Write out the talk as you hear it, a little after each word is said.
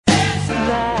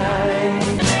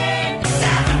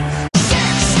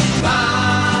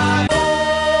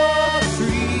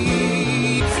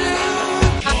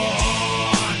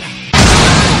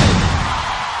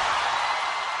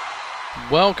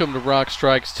Welcome to Rock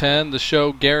Strikes 10, the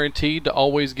show guaranteed to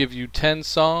always give you 10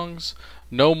 songs,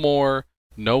 no more,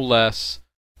 no less.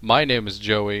 My name is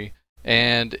Joey,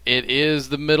 and it is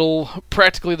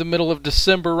practically the middle of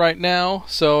December right now,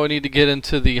 so I need to get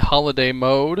into the holiday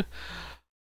mode.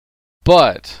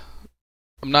 But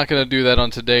I'm not going to do that on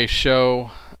today's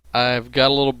show. I've got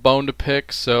a little bone to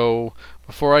pick, so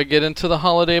before I get into the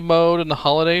holiday mode and the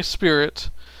holiday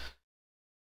spirit,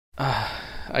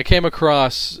 I came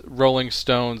across Rolling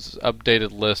Stone's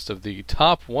updated list of the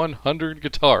top 100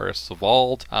 guitarists of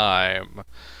all time.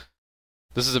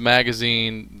 This is a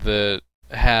magazine that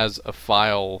has a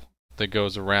file that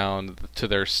goes around to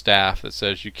their staff that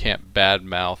says you can't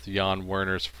badmouth Jan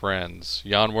Werner's friends.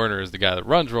 Jan Werner is the guy that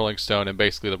runs Rolling Stone and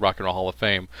basically the Rock and Roll Hall of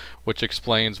Fame, which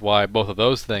explains why both of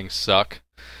those things suck.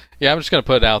 Yeah, I'm just going to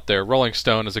put it out there. Rolling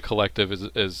Stone as a collective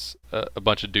is a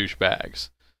bunch of douchebags.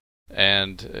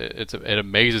 And it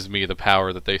amazes me the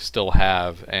power that they still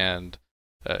have, and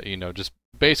just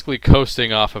basically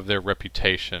coasting off of their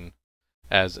reputation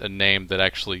as a name that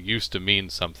actually used to mean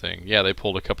something. Yeah, they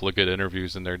pulled a couple of good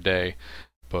interviews in their day,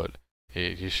 but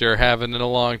you sure haven't in a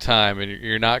long time, and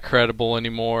you're not credible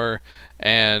anymore.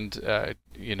 And I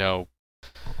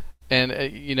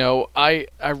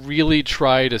really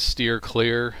try to steer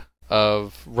clear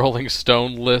of Rolling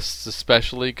Stone lists,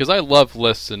 especially because I love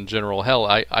lists in general. Hell,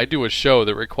 I do a show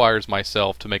that requires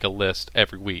myself to make a list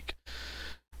every week,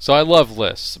 so I love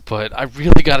lists, but I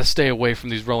really got to stay away from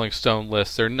these Rolling Stone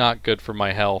lists. They're not good for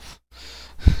my health.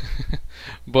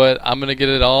 But I'm going to get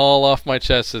it all off my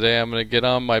chest today. I'm going to get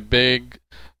on my big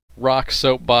rock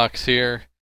soapbox here,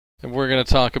 and we're going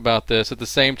to talk about this. At the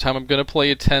same time, I'm going to play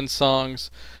you 10 songs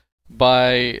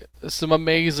by some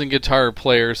amazing guitar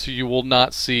players who you will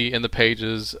not see in the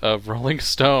pages of Rolling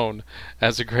Stone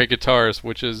as a great guitarist,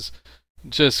 which is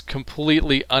just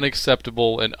completely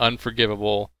unacceptable and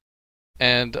unforgivable.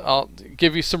 And I'll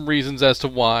give you some reasons as to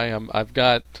why. I've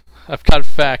got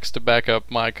facts to back up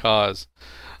my cause,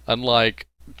 unlike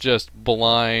just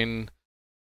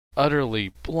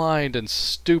utterly blind and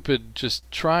stupid,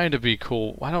 just trying to be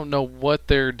cool. I don't know what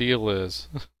their deal is.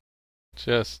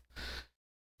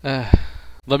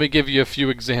 Let me give you a few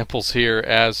examples here.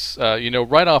 As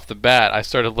right off the bat, I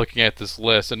started looking at this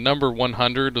list, and number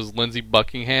 100 was Lindsey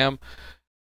Buckingham.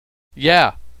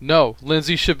 Yeah, no,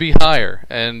 Lindsey should be higher,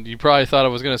 and you probably thought I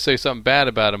was going to say something bad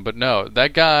about him, but no,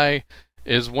 that guy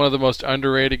is one of the most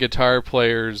underrated guitar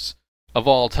players of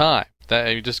all time.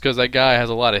 Just because that guy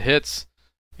has a lot of hits,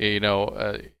 in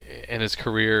his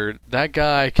career, that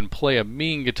guy can play a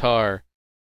mean guitar.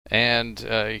 And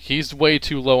he's way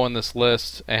too low on this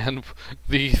list. And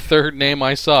the third name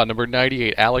I saw, number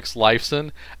 98, Alex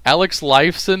Lifeson. Alex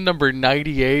Lifeson, number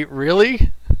 98?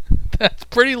 Really? That's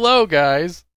pretty low,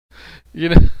 guys.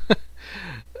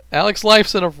 Alex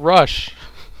Lifeson of Rush.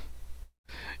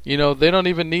 They don't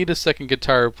even need a second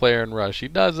guitar player in Rush. He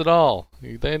does it all.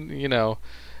 Then,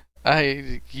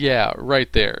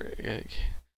 right there.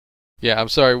 Yeah, I'm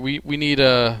sorry. We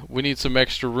need some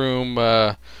extra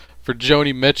room for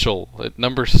Joni Mitchell at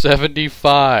number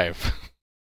 75.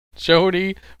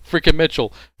 Joni freaking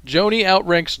Mitchell. Joni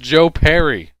outranks Joe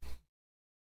Perry.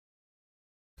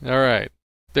 Alright.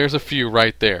 There's a few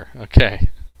right there. Okay.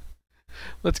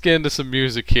 Let's get into some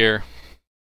music here.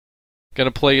 Gonna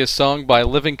play a song by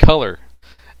Living Colour.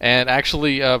 And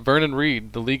actually, Vernon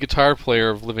Reid, the lead guitar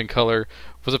player of Living Colour,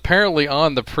 was apparently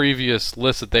on the previous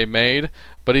list that they made,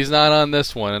 but he's not on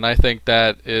this one. And I think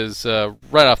that is,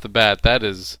 right off the bat, that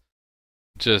is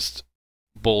just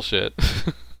bullshit.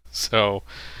 So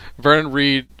Vernon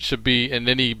Reid should be in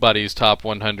anybody's top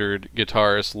 100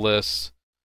 guitarist lists.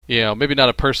 Maybe not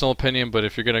a personal opinion, but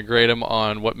if you're going to grade him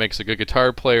on what makes a good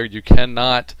guitar player, you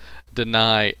cannot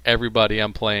deny everybody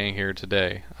I'm playing here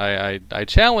today. I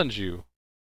challenge you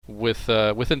with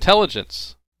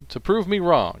intelligence to prove me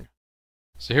wrong.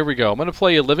 So here we go. I'm going to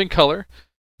play you Living Colour.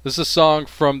 This is a song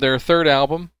from their third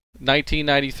album,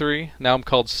 1993. Now I'm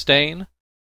called Stain.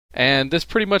 And this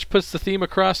pretty much puts the theme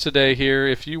across today here.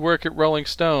 If you work at Rolling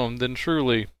Stone, then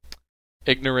truly,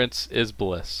 ignorance is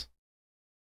bliss.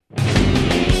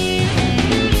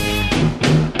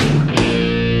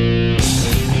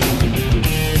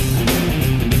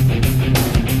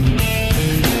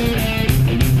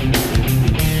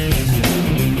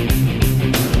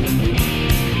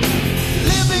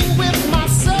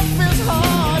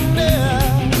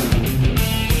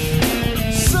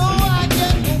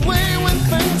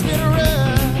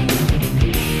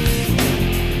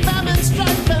 Famine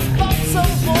strike and folks so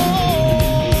poor.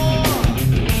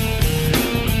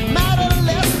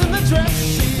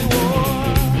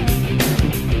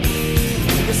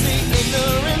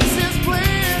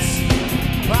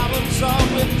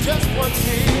 just one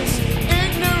piece.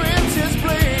 Ignorance is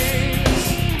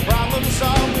bliss. Problem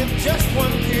solved with just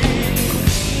one piece.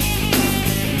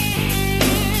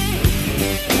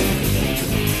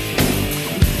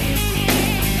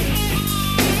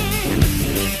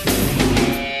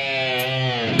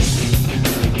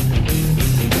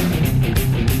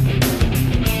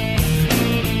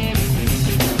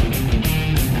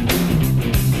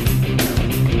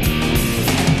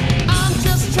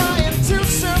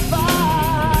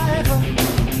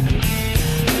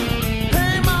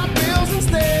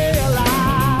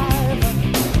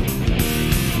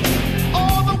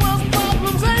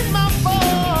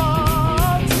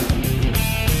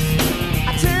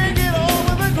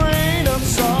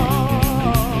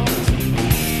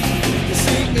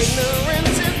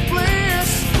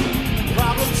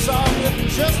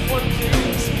 Just one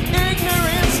piece.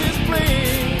 Ignorance is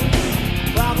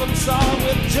bliss. Problem solved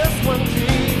with just one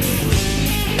piece.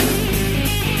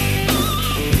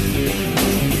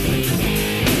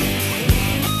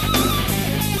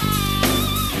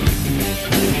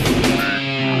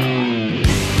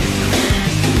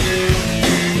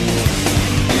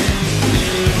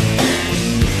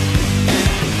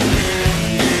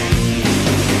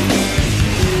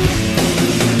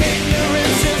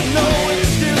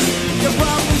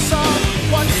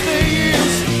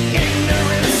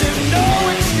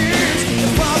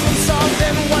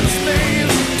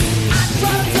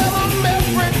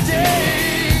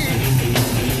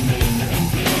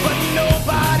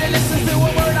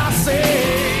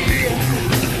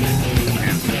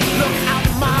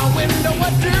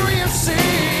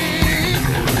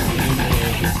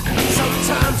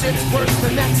 It's worse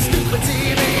than that stupid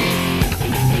TV.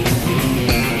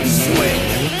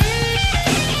 Swing.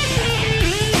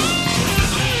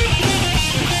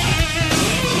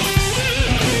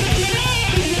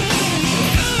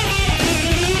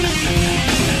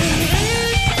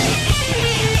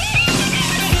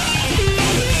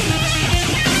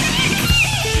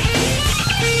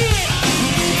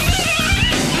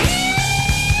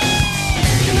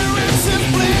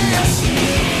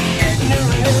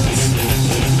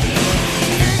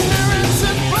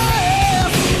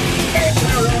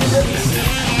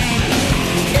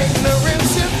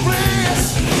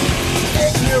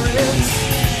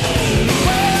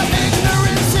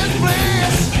 Ignorance is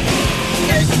bliss.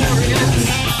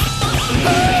 Ignorance.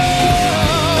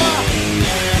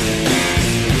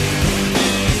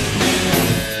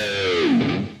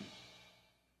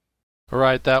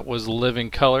 Alright, that was Living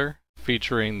Color,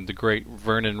 featuring the great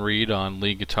Vernon Reid on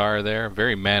lead guitar there.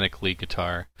 Very manic lead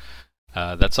guitar.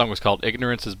 That song was called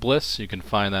Ignorance is Bliss. You can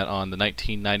find that on the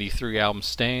 1993 album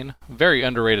Stain. Very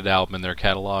underrated album in their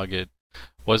catalog. It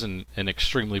wasn't an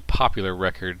extremely popular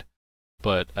record,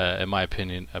 but in my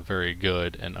opinion, a very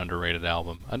good and underrated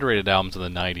album. Underrated albums in the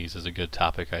 90s is a good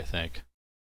topic, I think.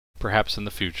 Perhaps in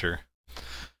the future.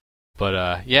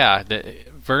 But yeah,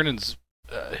 Vernon's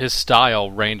his style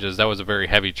ranges. That was a very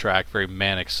heavy track, very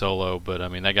manic solo, but I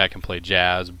mean, that guy can play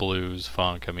jazz, blues,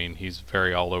 funk. I mean, he's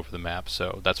very all over the map,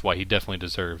 so that's why he definitely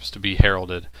deserves to be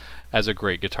heralded as a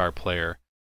great guitar player.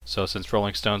 So since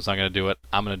Rolling Stone's not going to do it,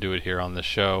 I'm going to do it here on this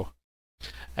show.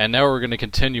 And now we're going to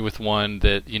continue with one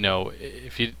that, you know,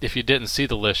 if you didn't see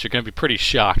the list, you're going to be pretty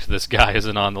shocked this guy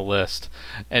isn't on the list.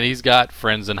 And he's got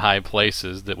friends in high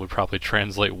places that would probably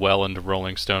translate well into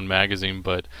Rolling Stone magazine,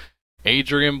 but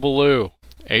Adrian Belew.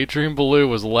 Adrian Belew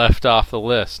was left off the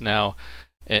list. Now,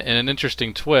 in an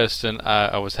interesting twist, and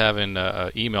I was having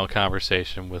an email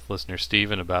conversation with listener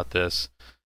Steven about this,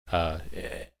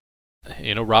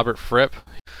 you know, Robert Fripp.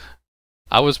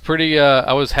 I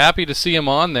was happy to see him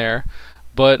on there,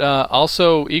 but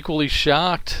also equally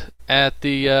shocked at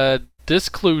the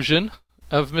disclusion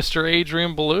of Mr.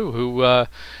 Adrian Belew, who,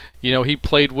 you know, he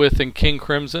played with in King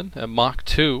Crimson, Mach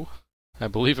 2. I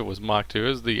believe it was Mach 2. It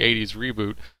was the 80s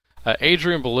reboot.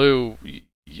 Adrian Belew,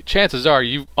 chances are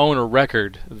you own a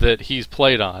record that he's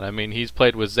played on. I mean, he's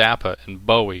played with Zappa and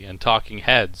Bowie and Talking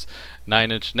Heads,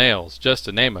 Nine Inch Nails, just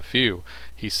to name a few.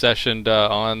 He sessioned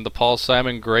on the Paul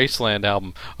Simon Graceland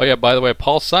album. Oh yeah, by the way,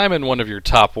 Paul Simon, one of your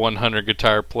top 100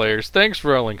 guitar players. Thanks,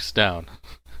 Rolling Stone.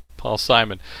 Paul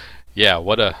Simon. Yeah,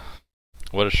 what a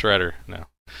shredder. No.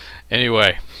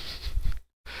 Anyway,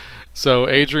 so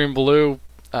Adrian Belew,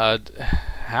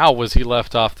 how was he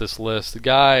left off this list? The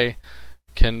guy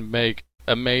can make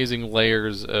amazing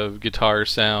layers of guitar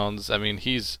sounds. I mean,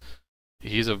 he's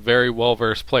a very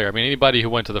well-versed player. I mean, anybody who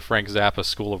went to the Frank Zappa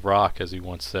School of Rock, as he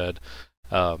once said,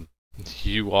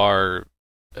 you are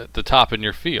at the top in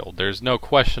your field. There's no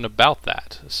question about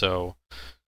that. So,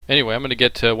 anyway, I'm going to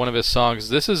get to one of his songs.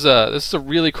 This is a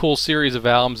really cool series of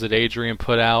albums that Adrian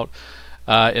put out.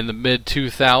 in the mid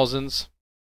 2000s.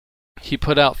 He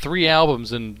put out 3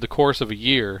 albums in the course of a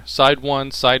year: Side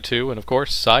 1, Side 2, and of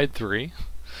course Side 3.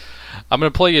 I'm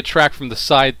going to play you a track from the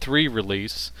Side 3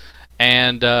 release,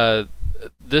 and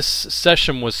this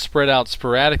session was spread out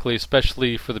sporadically,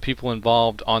 especially for the people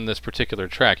involved on this particular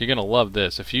track. You're going to love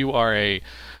this. If you are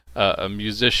a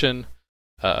musician,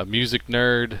 a music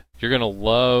nerd, you're going to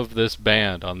love this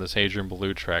band on this Adrian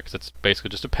Belew track, 'cause it's basically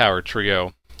just a power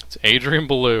trio. It's Adrian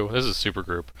Belew. This is a super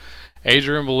group.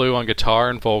 Adrian Belew on guitar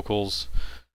and vocals,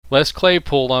 Les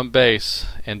Claypool on bass,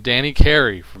 and Danny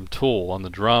Carey from Tool on the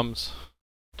drums.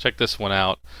 Check this one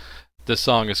out. This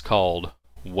song is called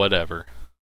Whatever.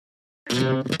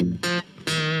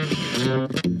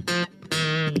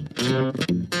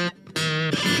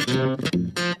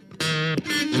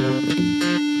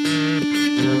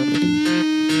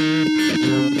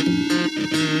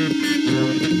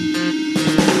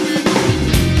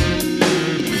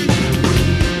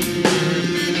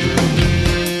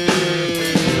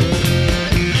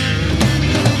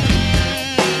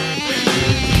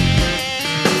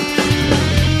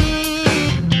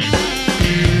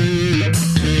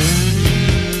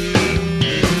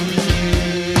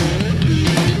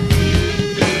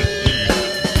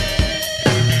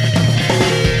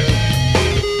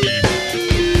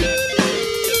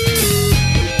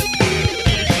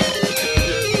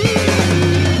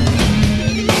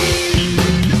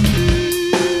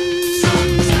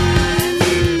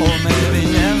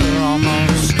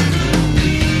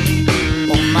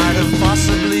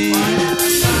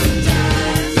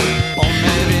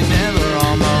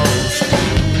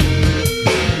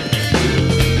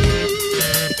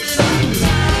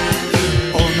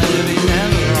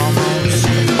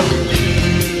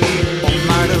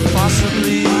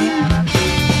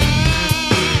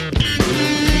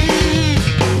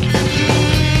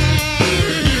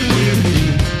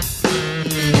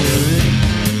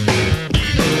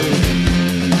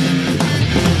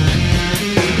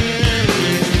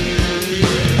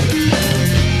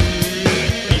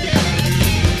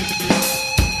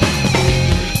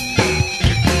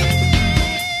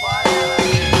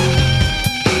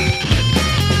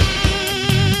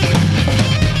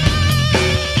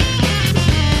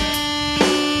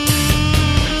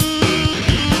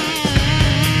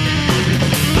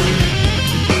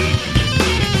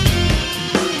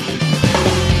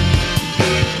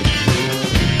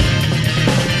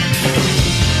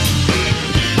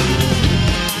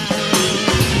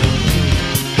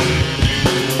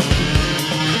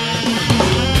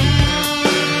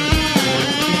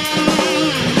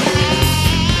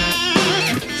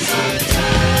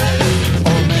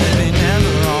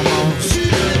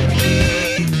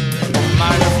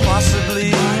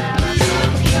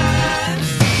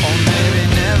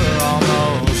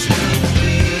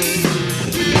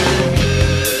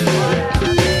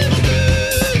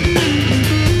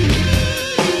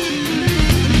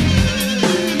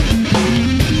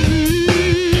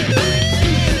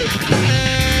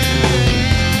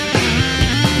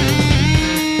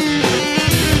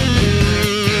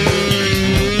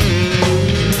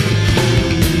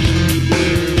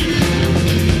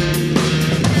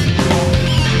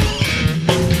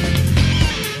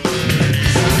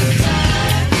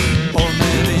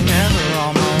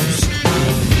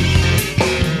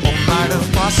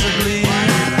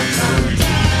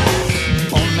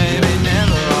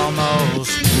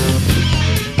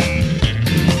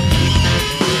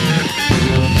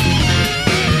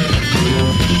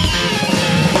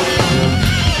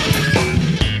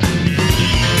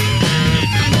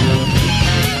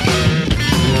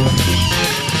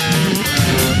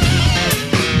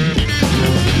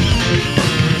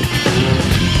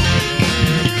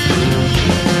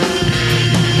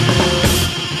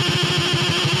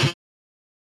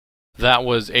 That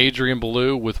was Adrian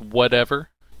Belew with Whatever.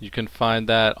 You can find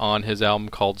that on his album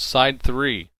called Side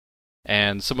 3.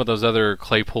 And some of those other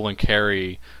Claypool and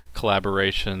Carey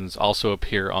collaborations also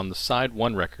appear on the Side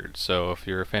 1 record. So if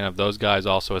you're a fan of those guys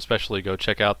also, especially go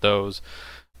check out those.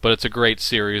 But it's a great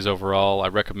series overall. I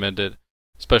recommend it,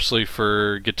 especially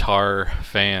for guitar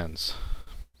fans.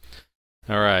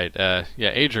 Alright,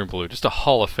 Adrian Belew, just a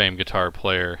Hall of Fame guitar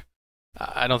player.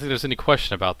 I don't think there's any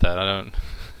question about that.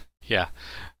 Yeah.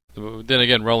 Then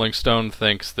again, Rolling Stone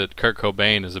thinks that Kurt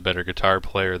Cobain is a better guitar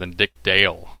player than Dick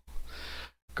Dale.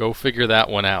 Go figure that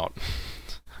one out.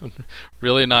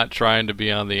 Really not trying to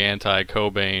be on the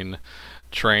anti-Cobain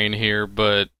train here,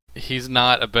 but he's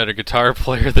not a better guitar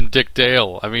player than Dick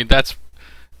Dale. I mean, that's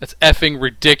effing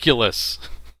ridiculous.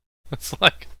 It's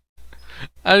like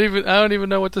I don't even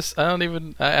know what this. I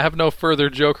have no further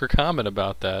joke or comment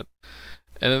about that.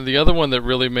 And then the other one that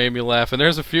really made me laugh, and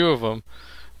there's a few of them,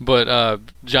 but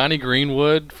Johnny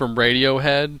Greenwood from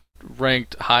Radiohead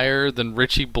ranked higher than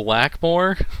Richie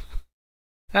Blackmore.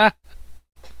 Yeah.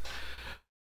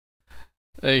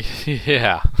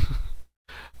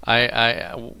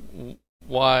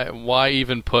 Why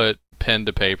even put pen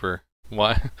to paper?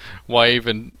 Why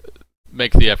even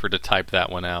make the effort to type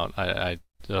that one out? Ugh.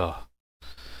 All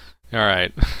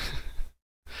right.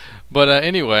 But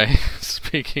anyway,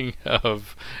 speaking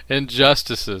of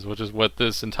injustices, which is what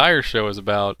this entire show is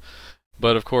about,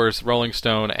 but of course Rolling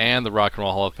Stone and the Rock and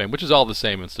Roll Hall of Fame, which is all the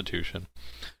same institution,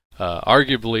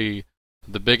 arguably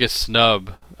the biggest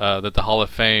snub that the Hall of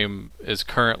Fame is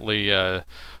currently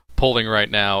pulling right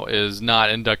now is not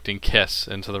inducting Kiss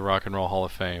into the Rock and Roll Hall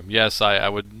of Fame. Yes,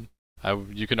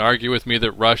 you can argue with me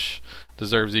that Rush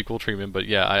deserves equal treatment, but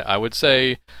yeah, I would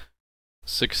say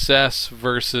success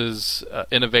versus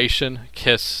innovation,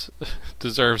 Kiss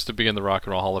deserves to be in the Rock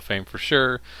and Roll Hall of Fame for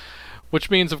sure,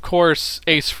 which means, of course,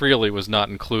 Ace Frehley was not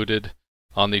included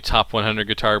on the top 100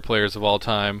 guitar players of all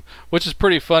time, which is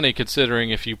pretty funny considering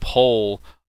if you poll,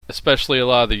 especially a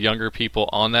lot of the younger people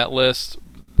on that list,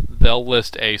 they'll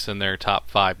list Ace in their top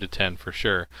 5 to 10 for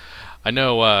sure. I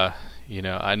know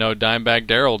Dimebag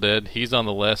Darrell did. He's on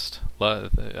the list.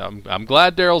 I'm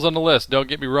glad Darrell's on the list, don't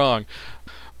get me wrong.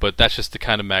 But that's just the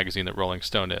kind of magazine that Rolling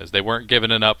Stone is. They weren't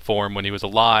giving it up for him when he was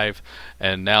alive,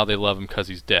 and now they love him because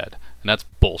he's dead. And that's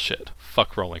bullshit.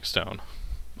 Fuck Rolling Stone.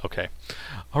 Okay.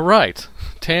 Alright.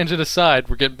 Tangent aside,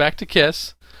 we're getting back to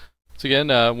Kiss. Once again,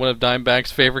 one of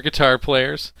Dimebag's favorite guitar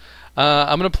players.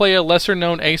 I'm going to play a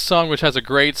lesser-known Ace song, which has a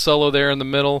great solo there in the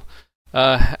middle.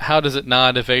 How does it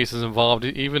not if Ace is involved?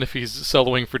 Even if he's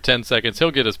soloing for 10 seconds,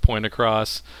 he'll get his point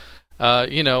across.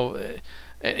 Dimebag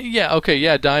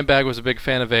was a big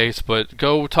fan of Ace, but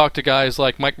go talk to guys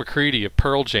like Mike McCready of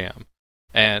Pearl Jam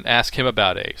and ask him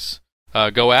about Ace.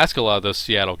 Go ask a lot of those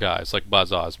Seattle guys like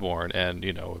Buzz Osborne and,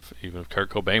 even if Kurt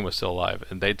Cobain was still alive,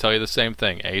 and they'd tell you the same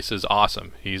thing. Ace is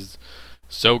awesome. He's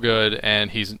so good,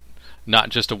 and he's not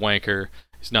just a wanker.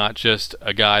 He's not just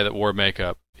a guy that wore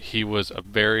makeup. He was a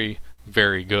very,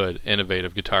 very good,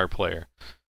 innovative guitar player.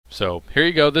 So, here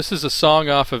you go. This is a song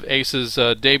off of Ace's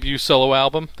debut solo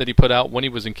album that he put out when he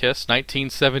was in Kiss,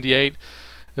 1978.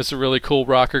 It's a really cool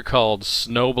rocker called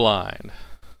Snowblind.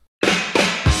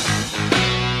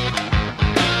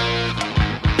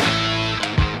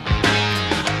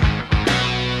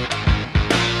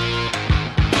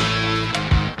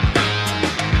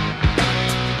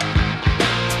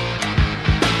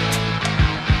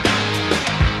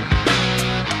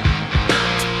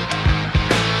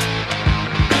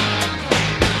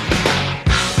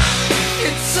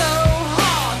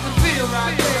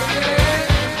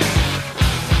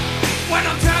 When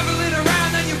I'm traveling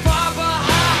around and you far behind.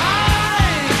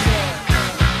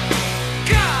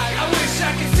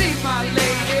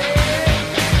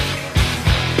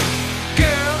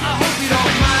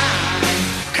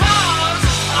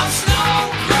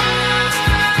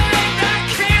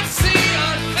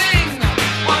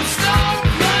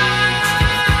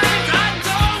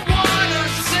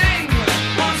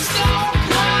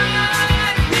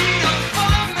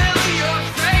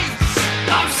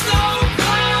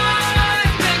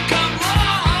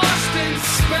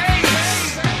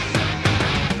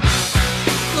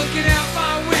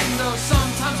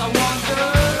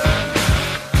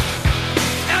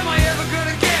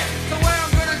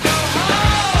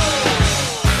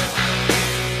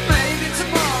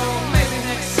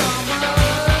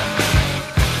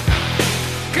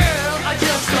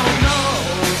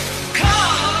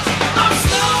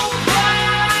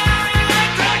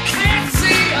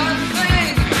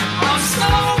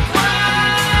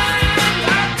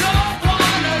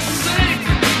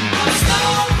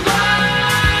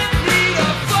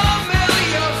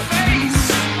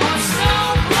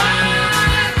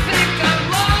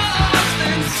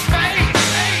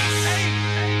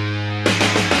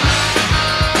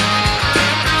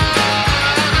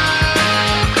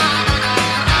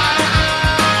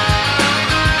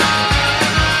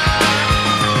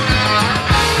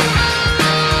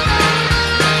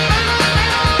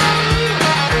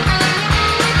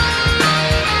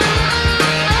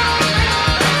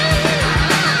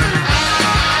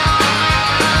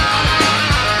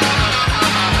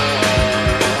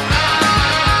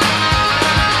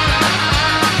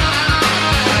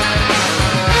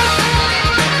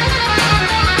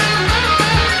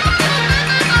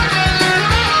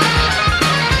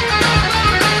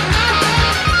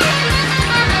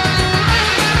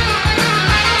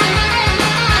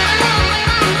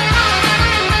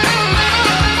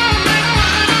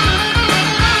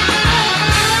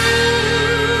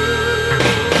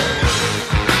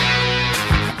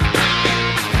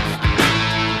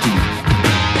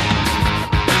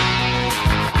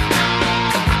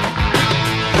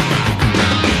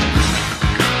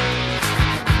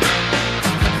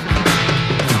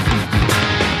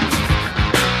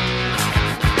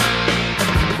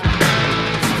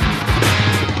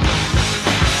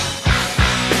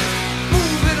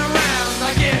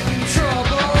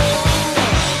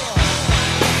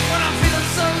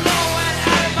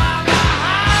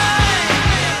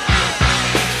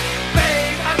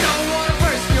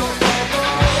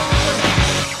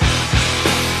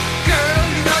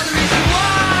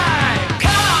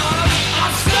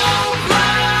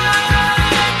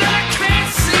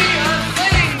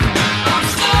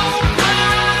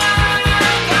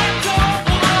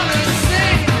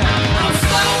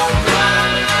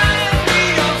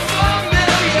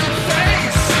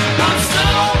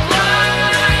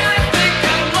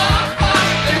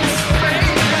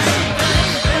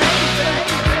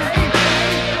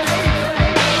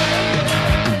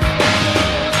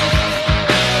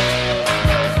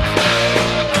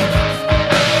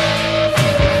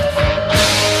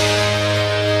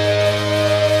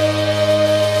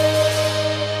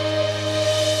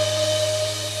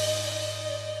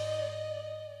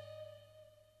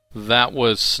 That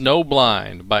was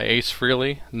Snowblind by Ace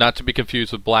Frehley, not to be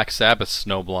confused with Black Sabbath's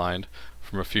Snowblind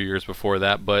from a few years before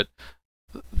that, but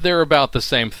they're about the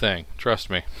same thing, trust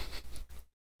me.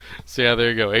 So yeah,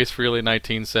 there you go, Ace Frehley,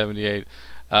 1978.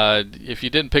 If you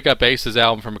didn't pick up Ace's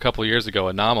album from a couple of years ago,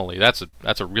 Anomaly, that's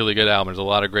a really good album. There's a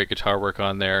lot of great guitar work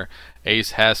on there.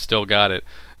 Ace has still got it.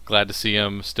 Glad to see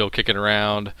him still kicking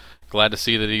around. Glad to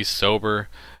see that he's sober.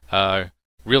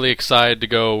 Really excited to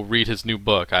go read his new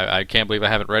book. I can't believe I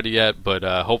haven't read it yet, but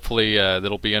hopefully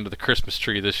that'll be under the Christmas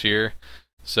tree this year.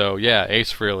 So yeah,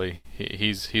 Ace Frehley,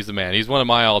 he's the man. He's one of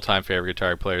my all-time favorite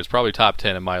guitar players. Probably top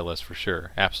 10 in my list for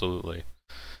sure. Absolutely.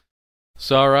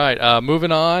 So all right,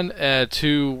 moving on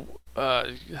to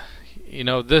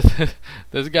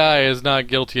this guy is not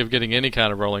guilty of getting any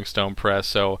kind of Rolling Stone press,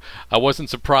 so I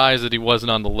wasn't surprised that he wasn't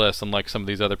on the list, unlike some of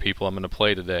these other people I'm going to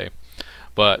play today.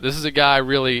 But this is a guy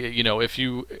really, if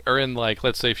you are in, like,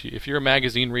 let's say if you're a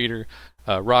magazine reader,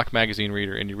 rock magazine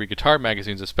reader, and you read guitar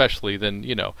magazines especially, then,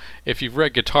 if you've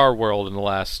read Guitar World in the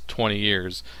last 20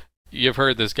 years, you've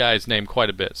heard this guy's name quite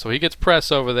a bit. So he gets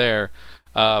press over there,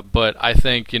 but I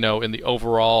think, in the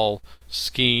overall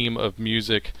scheme of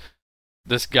music,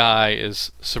 this guy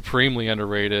is supremely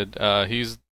underrated.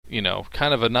 He's,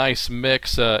 kind of a nice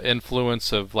mix,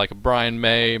 influence of like a Brian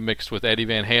May mixed with Eddie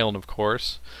Van Halen, of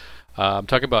course. I'm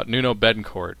talking about Nuno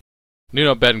Bettencourt.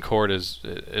 Nuno Bettencourt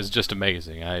is just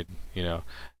amazing.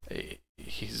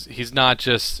 He's not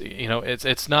just,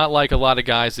 it's not like a lot of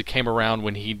guys that came around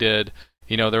when he did.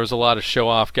 There was a lot of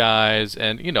show-off guys,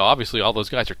 and, obviously all those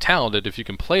guys are talented if you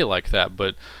can play like that,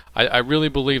 but I really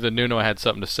believe that Nuno had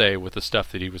something to say with the stuff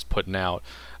that he was putting out.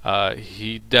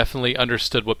 He definitely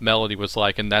understood what melody was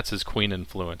like, and that's his Queen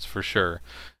influence, for sure.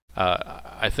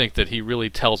 I think that he really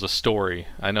tells a story.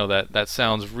 I know that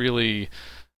sounds really,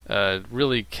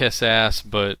 really kiss-ass,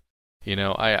 but,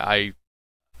 I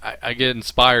get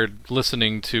inspired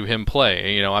listening to him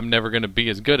play. I'm never going to be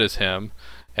as good as him,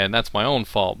 and that's my own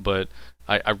fault, but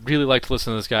I really like to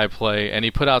listen to this guy play, and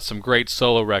he put out some great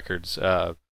solo records,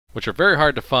 which are very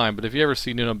hard to find, but if you ever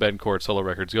see Nuno Bettencourt solo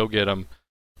records, go get them.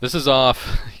 This is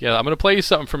off. Yeah, I'm going to play you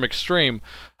something from Extreme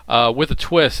with a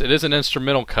twist. It is an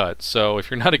instrumental cut, so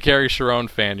if you're not a Gary Cherone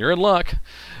fan, you're in luck.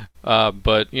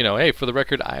 But, hey, for the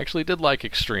record, I actually did like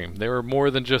Extreme. They were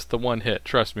more than just the one hit.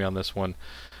 Trust me on this one.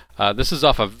 This is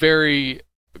off a very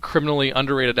criminally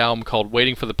underrated album called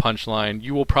Waiting for the Punchline.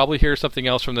 You will probably hear something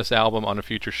else from this album on a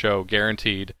future show,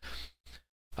 guaranteed.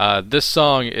 This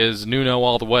song is Nuno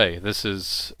all the way. This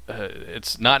is,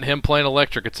 it's not him playing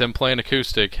electric, it's him playing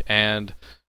acoustic, and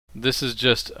this is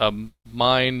just a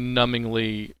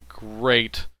mind-numbingly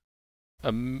great.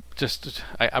 I'm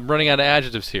running out of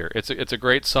adjectives here. It's a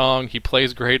great song. He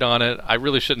plays great on it. I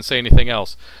really shouldn't say anything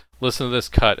else. Listen to this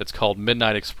cut. It's called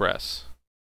Midnight Express.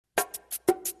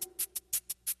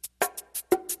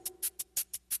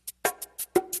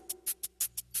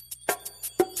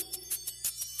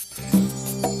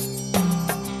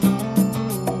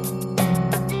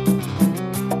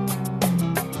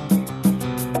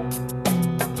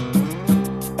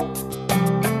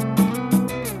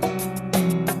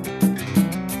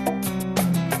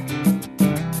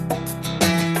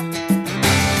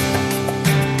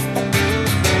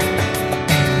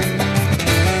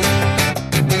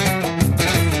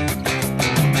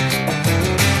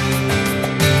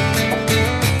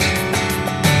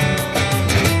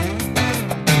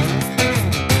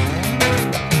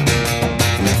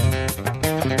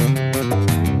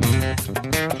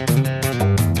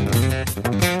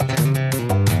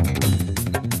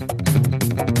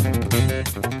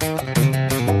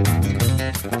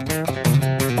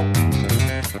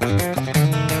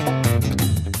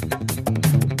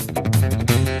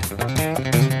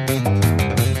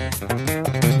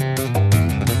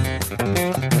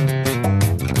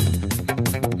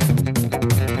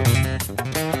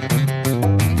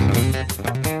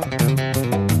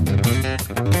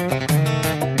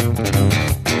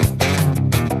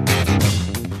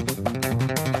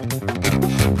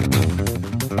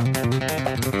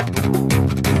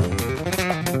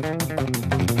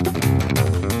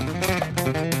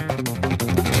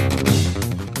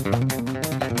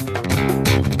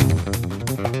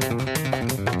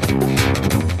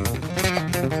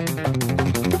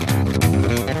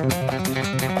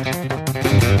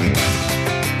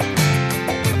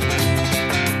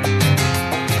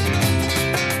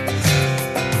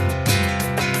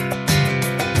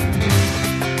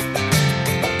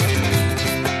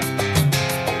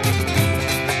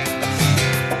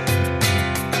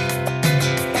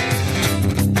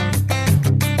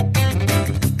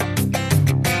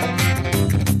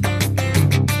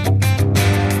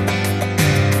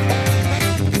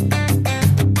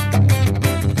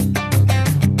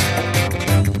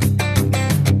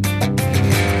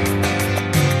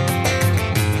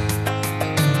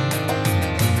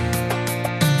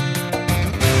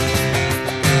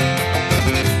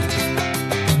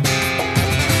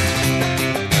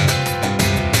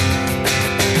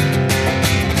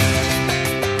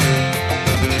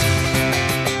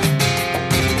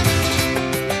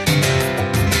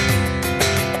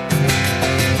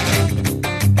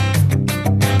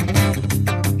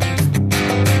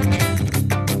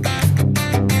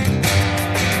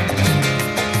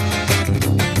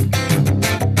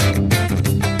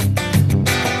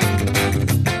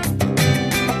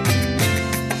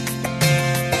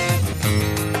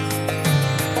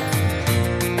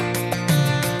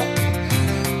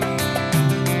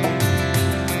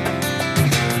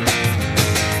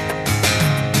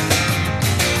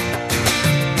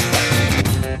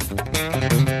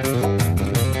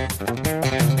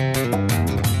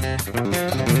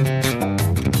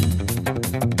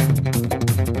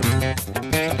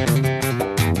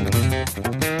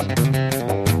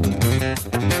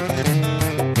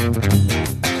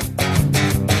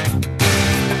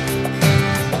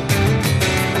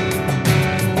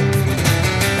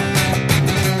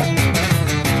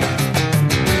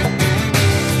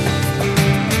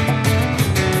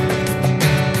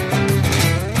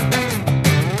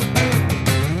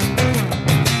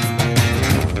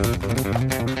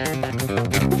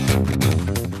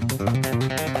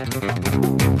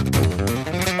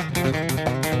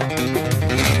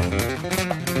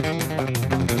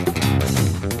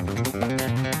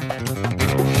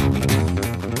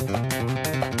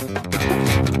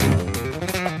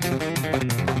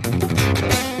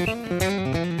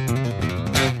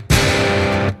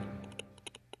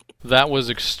 that was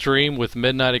Extreme with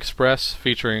Midnight Express,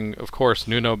 featuring, of course,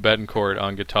 Nuno Bettencourt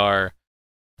on guitar,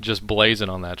 just blazing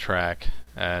on that track.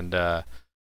 And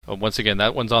once again,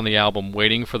 that one's on the album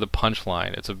Waiting for the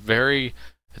Punchline. It's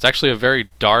actually a very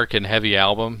dark and heavy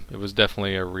album. It was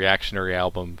definitely a reactionary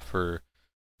album for,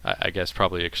 I guess,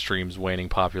 probably Extreme's waning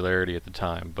popularity at the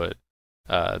time, but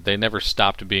they never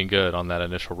stopped being good on that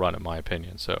initial run, in my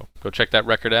opinion. So go check that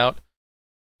record out.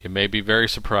 You may be very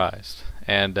surprised.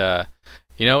 And,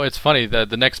 it's funny,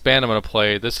 the next band I'm going to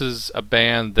play, this is a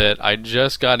band that I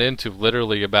just got into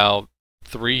literally about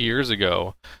 3 years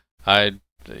ago. I'm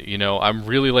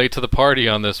really late to the party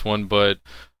on this one, but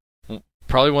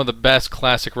probably one of the best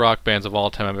classic rock bands of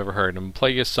all time I've ever heard. I'm going to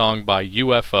play you a song by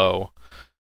UFO.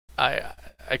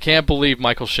 I can't believe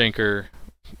Michael Schenker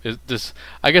is this.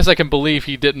 I guess I can believe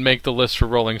he didn't make the list for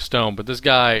Rolling Stone, but this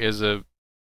guy is a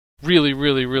really,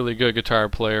 really, really good guitar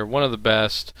player, one of the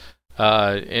best.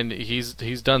 And he's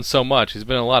done so much. He's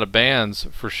been in a lot of bands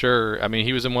for sure. I mean,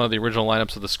 he was in one of the original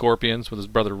lineups of the Scorpions with his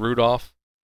brother Rudolph.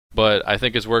 But I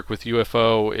think his work with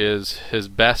UFO is his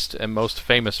best and most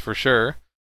famous for sure.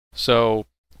 So,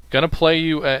 gonna play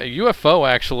you UFO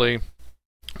actually,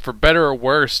 for better or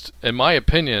worse, in my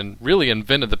opinion, really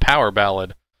invented the power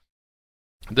ballad.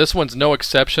 This one's no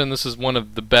exception. This is one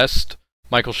of the best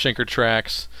Michael Schenker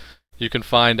tracks you can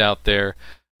find out there.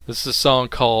 This is a song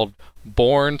called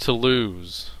Born to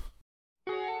Lose.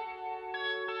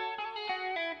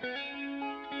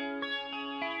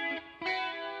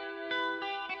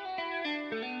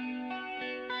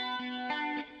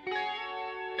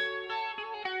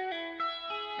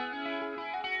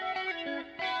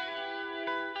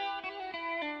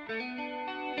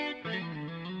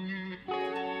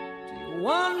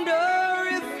 Wonder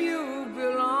if you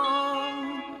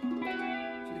belong. Do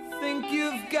you think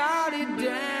you've got it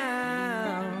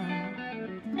down?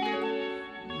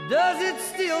 Does it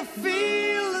still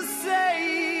feel the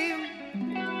same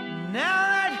now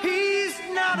that he's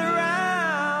not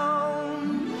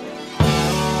around?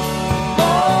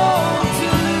 Born to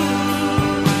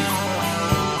lose.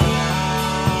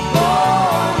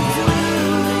 Born to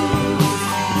lose.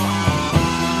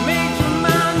 Make your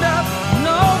mind up,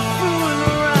 no fooling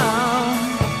around.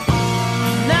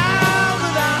 Now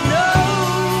that I know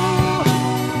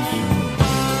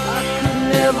I could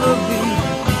never be,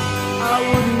 I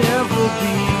would never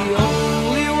be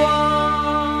only one.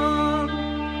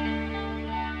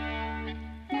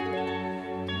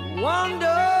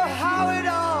 Wonder how it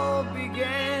all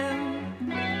began,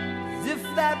 as if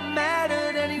that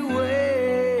mattered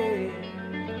anyway.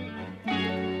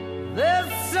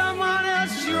 There's someone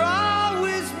else you're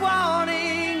always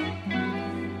wanting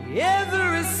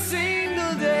every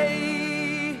single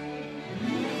day.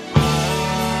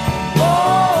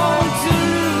 Born to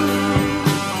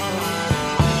lose.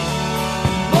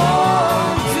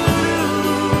 Born to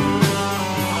lose.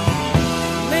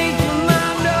 Make your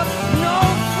mind up, no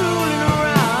fooling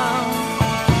around.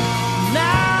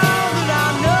 Now that I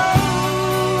know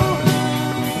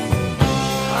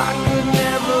I could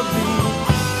never be,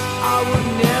 I would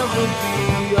never be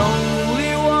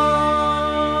only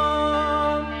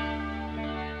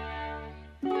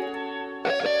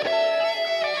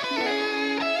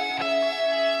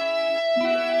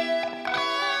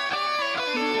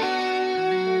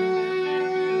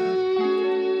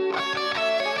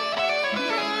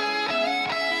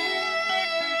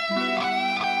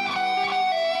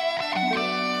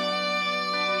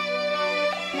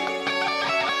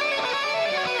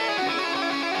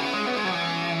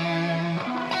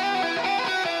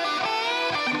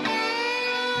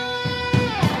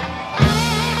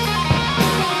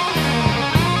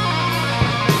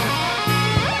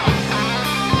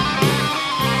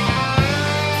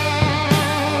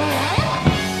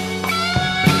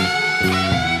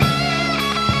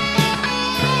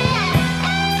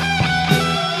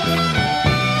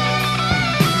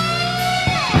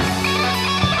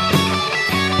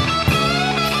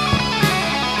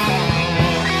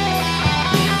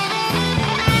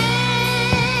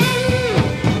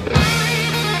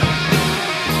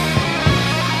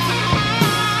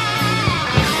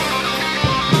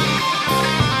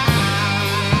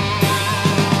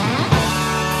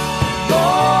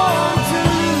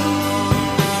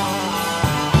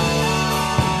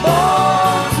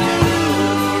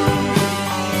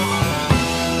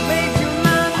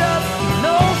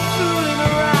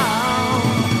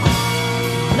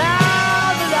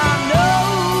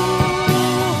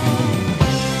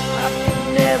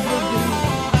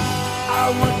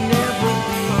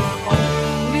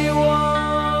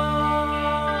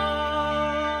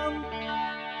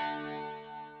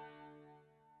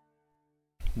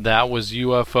That was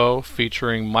UFO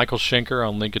featuring Michael Schenker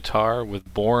on lead guitar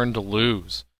with Born to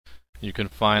Lose. You can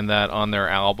find that on their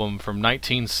album from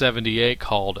 1978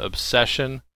 called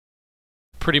Obsession.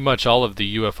 Pretty much all of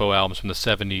the UFO albums from the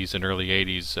 70s and early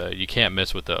 80s, you can't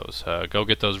miss with those. Go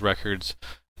get those records.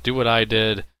 Do what I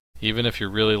did. Even if you're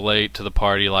really late to the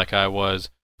party like I was,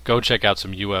 go check out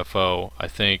some UFO. I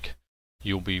think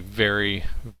you'll be very,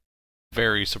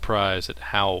 very surprised at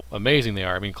how amazing they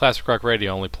are. I mean, Classic Rock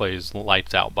Radio only plays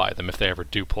lights out by them if they ever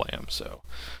do play them. So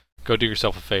go do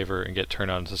yourself a favor and get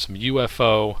turned on to some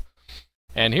UFO.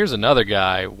 And here's another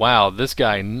guy. Wow, this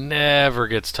guy never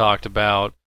gets talked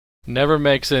about. Never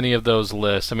makes any of those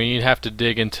lists. I mean, you'd have to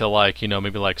dig into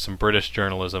maybe like some British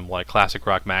journalism like Classic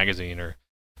Rock Magazine or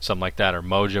something like that, or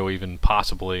Mojo even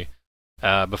possibly,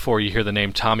 before you hear the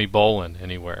name Tommy Bolin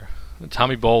anywhere.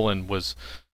 Tommy Bolin was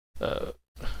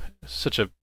such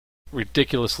a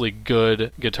ridiculously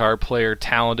good guitar player,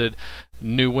 talented,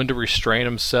 knew when to restrain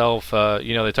himself.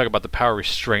 They talk about the power of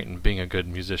restraint in being a good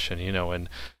musician, and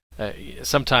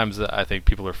sometimes I think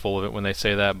people are full of it when they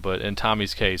say that, but in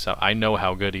Tommy's case, I know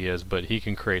how good he is, but he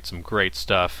can create some great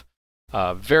stuff.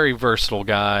 Very versatile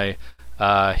guy.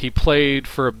 He played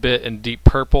for a bit in Deep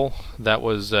Purple. That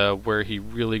was where he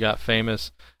really got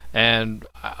famous. And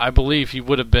I believe he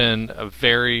would have been a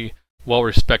very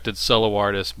well-respected solo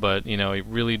artist, but, he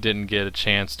really didn't get a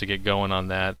chance to get going on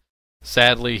that.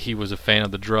 Sadly, he was a fan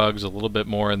of the drugs a little bit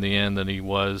more in the end than he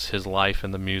was his life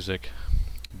and the music.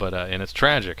 But and it's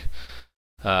tragic.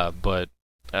 But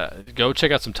go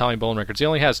check out some Tommy Bolin records. He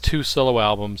only has 2 solo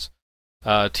albums,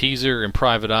 Teaser and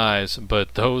Private Eyes,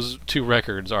 but those 2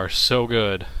 records are so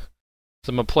good.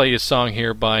 So I'm going to play a song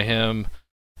here by him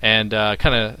and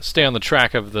kind of stay on the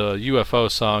track of the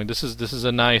UFO song. This is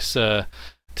a nice,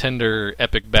 tender,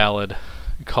 epic ballad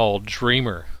called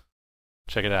Dreamer.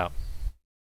 Check it out.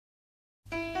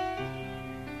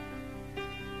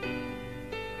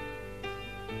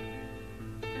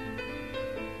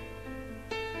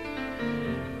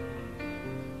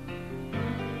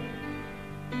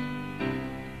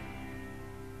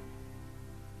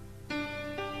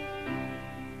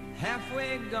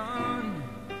 Halfway gone,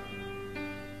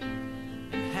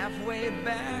 halfway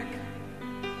back.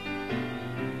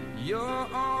 You're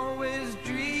always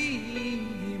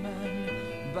dreaming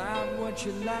about what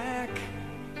you lack.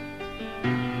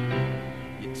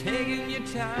 You're taking your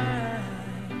time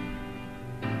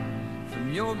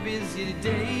from your busy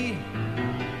day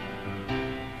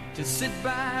to sit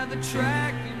by the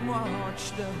track and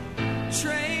watch the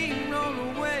train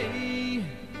roll away.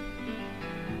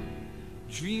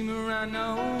 Dreamer, I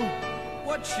know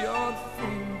what you're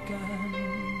thinking.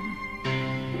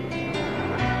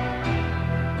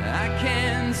 I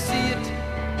can see it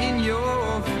in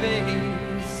your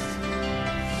face.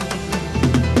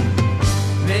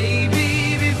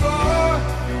 Maybe before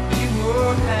you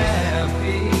were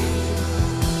happy,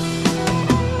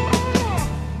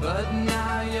 but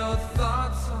now your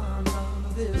thoughts are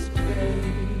on this place.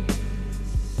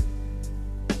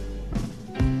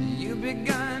 You've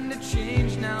begun to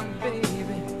change now, baby.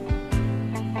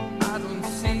 I don't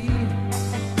see.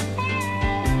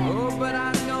 Oh, but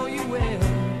I know you will.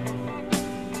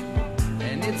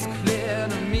 And it's clear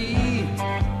to me.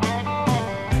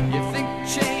 You think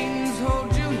chains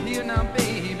hold you here now,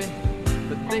 baby,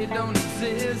 but they don't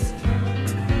exist.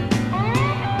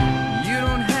 You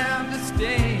don't have to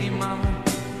stay, mama.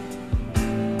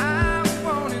 I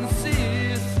won't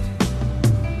insist.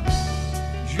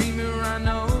 Dreamer, I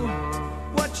know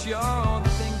what you're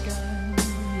thinking,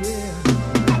 yeah.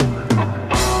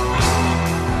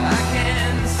 I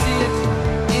can see it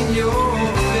in your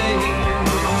face.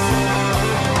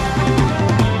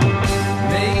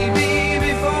 Maybe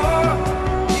before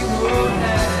you were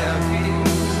happy,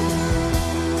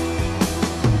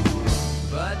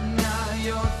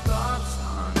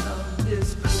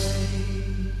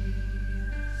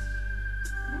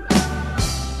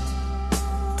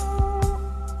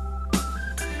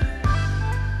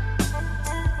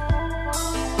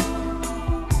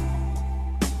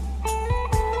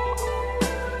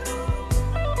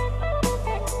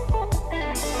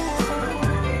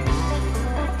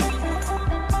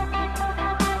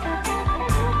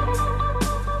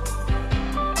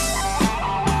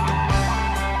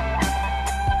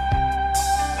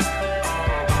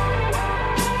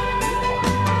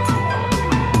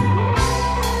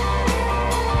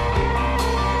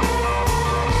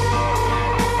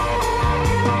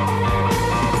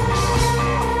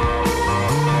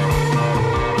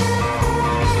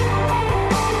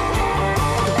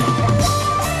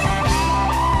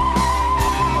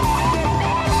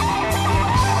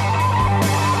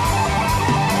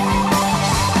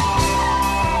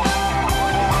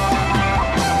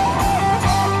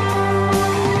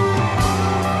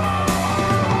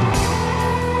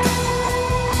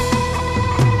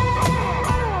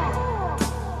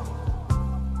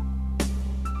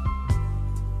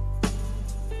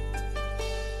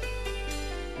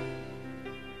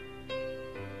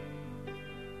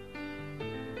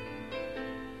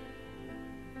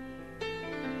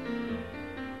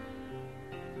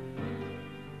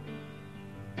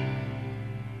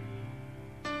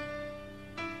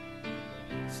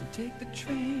 take the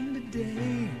train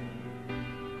today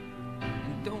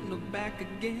and don't look back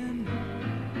again.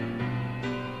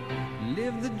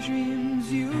 Live the dreams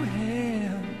you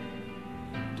have,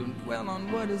 don't dwell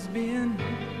on what has been.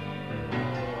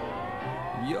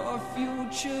 Your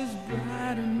future's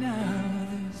brighter now,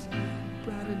 there's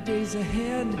brighter days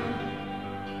ahead.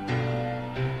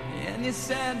 Any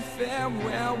sad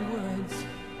farewell words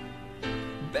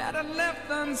better left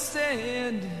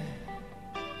unsaid.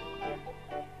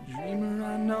 Dreamer,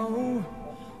 I know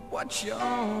what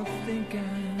you're thinking,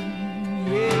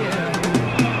 yeah.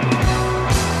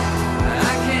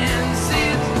 I can see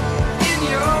it in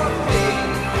your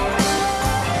face.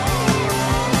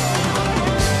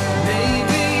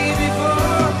 Maybe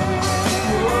before you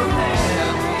were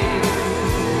happy,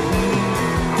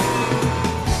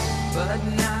 but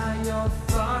now your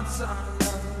thoughts are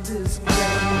of disgrace.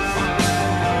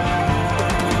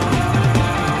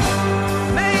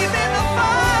 Maybe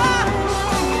before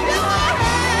you were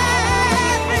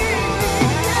happy,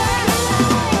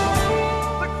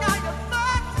 but now your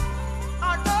thoughts are of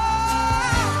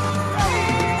disgrace.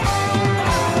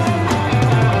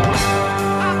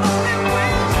 I only wish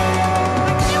that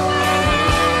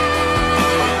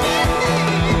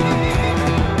you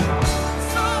were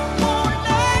someone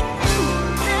that you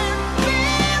can be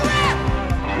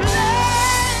replaced.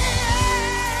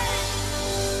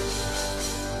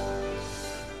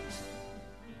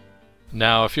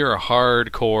 Now, if you're a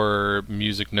hardcore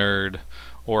music nerd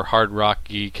or hard rock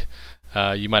geek,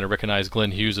 you might have recognized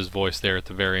Glenn Hughes' voice there at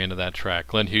the very end of that track.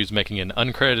 Glenn Hughes making an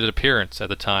uncredited appearance at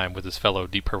the time with his fellow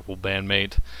Deep Purple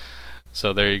bandmate.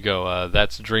 So there you go.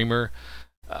 That's Dreamer.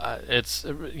 It's,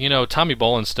 Tommy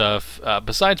Bolin stuff.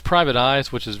 Besides Private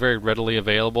Eyes, which is very readily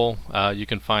available, you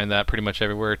can find that pretty much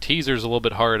everywhere. Teaser's a little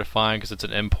bit harder to find because it's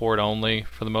an import only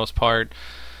for the most part.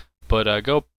 But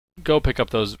go pick up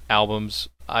those albums.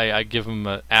 I give them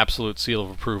an absolute seal of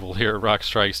approval here at Rock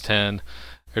Strikes 10.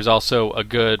 There's also a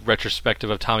good retrospective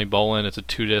of Tommy Bolin. It's a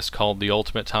 2-disc called The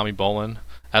Ultimate Tommy Bolin.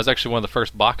 That was actually one of the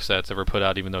first box sets ever put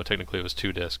out, even though technically it was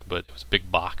 2-disc, but it was a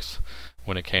big box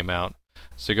when it came out.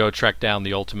 So go track down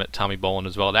The Ultimate Tommy Bolin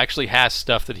as well. It actually has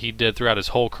stuff that he did throughout his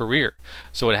whole career.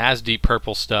 So it has Deep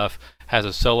Purple stuff, has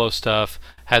his solo stuff,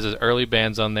 has his early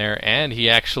bands on there, and he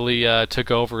actually took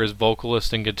over as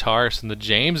vocalist and guitarist in the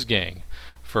James Gang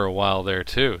for a while there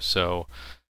too. So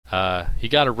he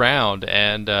got around,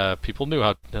 and people knew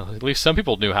how, at least some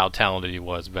people knew how talented he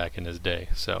was back in his day.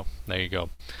 So there you go.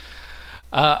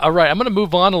 All right, I'm going to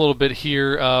move on a little bit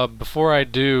here. Before I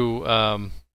do,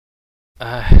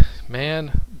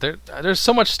 man, there's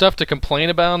so much stuff to complain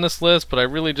about on this list, but I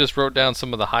really just wrote down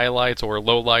some of the highlights, or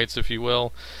lowlights, if you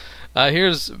will.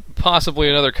 Here's possibly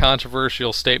another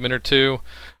controversial statement or two,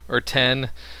 or 10.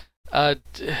 I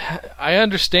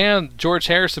understand George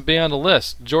Harrison being on the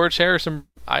list. George Harrison,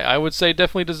 I would say,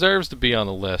 definitely deserves to be on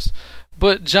the list.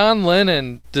 But John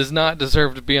Lennon does not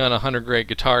deserve to be on a 100 Great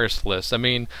Guitarists list. I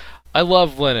mean, I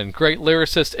love Lennon, great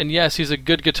lyricist, and yes, he's a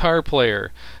good guitar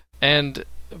player.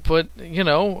 But,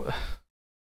 he's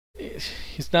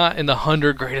not in the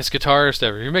 100 greatest guitarists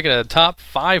ever. If you're making a top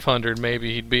 500,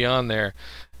 maybe he'd be on there.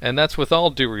 And that's with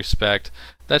all due respect.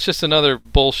 That's just another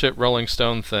bullshit Rolling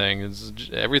Stone thing.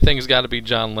 Everything's got to be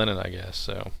John Lennon, I guess.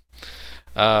 So,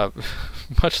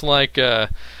 much like, and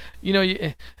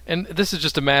this is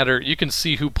just a matter, you can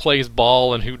see who plays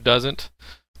ball and who doesn't.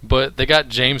 But they got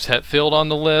James Hetfield on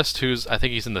the list, I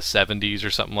think he's in the 70s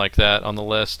or something like that on the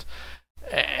list.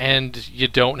 And you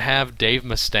don't have Dave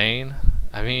Mustaine?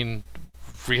 I mean,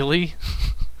 really?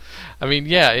 I mean,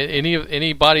 yeah,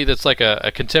 anybody that's like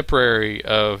a contemporary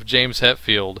of James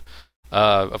Hetfield,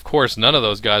 of course, none of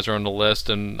those guys are on the list,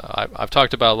 and I've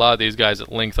talked about a lot of these guys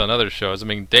at length on other shows. I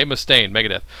mean, Dave Mustaine,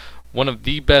 Megadeth, one of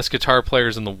the best guitar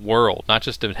players in the world, not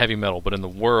just in heavy metal, but in the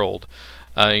world.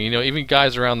 Even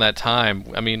guys around that time,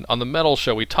 I mean, on the metal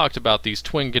show, we talked about these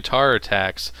twin guitar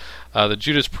attacks, the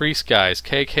Judas Priest guys,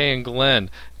 KK and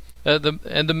Glenn,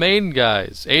 and the Maiden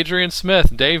guys, Adrian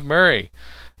Smith, Dave Murray,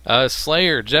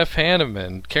 Slayer, Jeff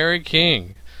Hanneman, Kerry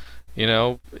King,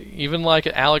 even like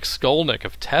Alex Skolnick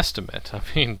of Testament. I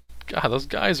mean, God, those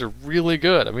guys are really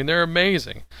good. I mean, they're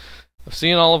amazing. I've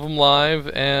seen all of them live,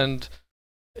 and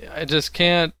I just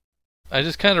kind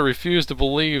of refuse to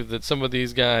believe that some of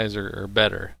these guys are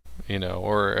better,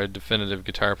 or a definitive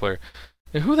guitar player.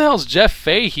 And who the hell's Jeff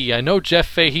Fahey? I know Jeff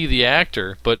Fahey, the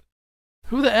actor, but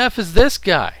who the F is this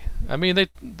guy? I mean,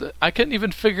 I couldn't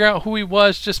even figure out who he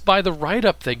was just by the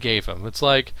write-up they gave him. It's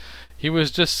like he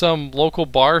was just some local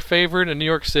bar favorite in New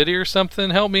York City or something.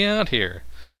 Help me out here.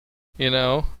 You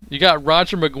know, you got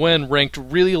Roger McGuinn ranked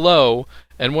really low,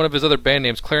 and one of his other band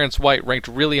names, Clarence White, ranked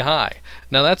really high.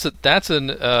 Now that's a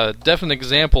definite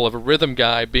example of a rhythm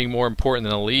guy being more important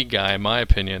than a lead guy, in my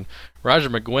opinion.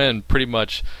 Roger McGuinn pretty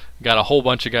much got a whole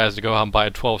bunch of guys to go out and buy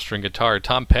a 12-string guitar,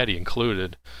 Tom Petty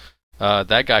included.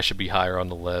 That guy should be higher on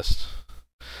the list.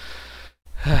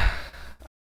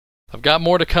 I've got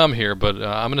more to come here, but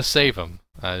I'm going to save them.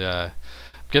 I'm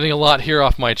getting a lot here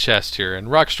off my chest here, and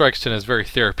Rock Strikes 10 is very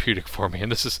therapeutic for me, and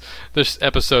this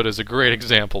episode is a great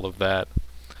example of that.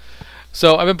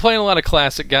 So I've been playing a lot of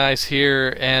classic guys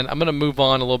here, and I'm going to move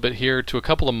on a little bit here to a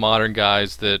couple of modern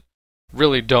guys that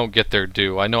really don't get their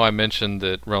due. I know I mentioned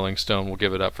that Rolling Stone will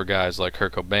give it up for guys like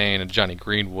Kurt Cobain and Johnny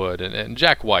Greenwood and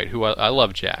Jack White, who I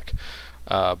love Jack,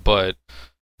 but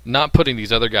not putting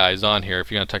these other guys on here. If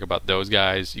you're going to talk about those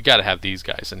guys, you got to have these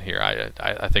guys in here.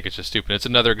 I think it's just stupid. It's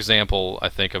another example, I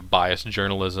think, of biased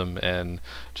journalism, and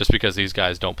just because these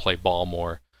guys don't play ball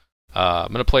more. I'm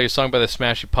going to play a song by the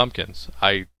Smashing Pumpkins.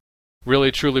 I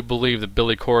really truly believe that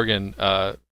Billy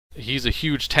Corgan, he's a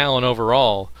huge talent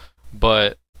overall,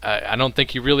 but I don't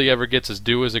think he really ever gets his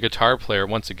due as a guitar player.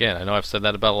 Once again, I know I've said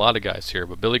that about a lot of guys here,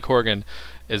 but Billy Corgan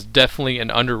is definitely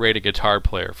an underrated guitar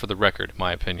player, for the record, in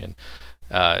my opinion.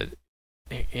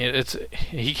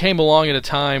 He came along at a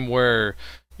time where,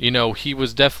 you know, he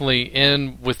was definitely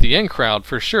in with the in crowd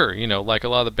for sure, you know, like a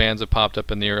lot of the bands that popped up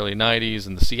in the early 90s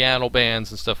and the Seattle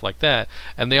bands and stuff like that,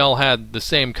 and they all had the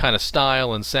same kind of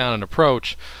style and sound and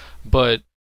approach, but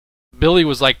Billy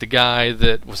was like the guy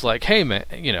that was like, hey man,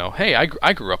 you know, hey,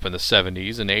 I grew up in the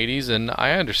 70s and 80s, and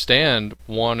I understand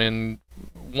wanting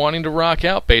to rock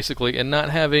out basically and not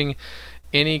having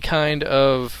any kind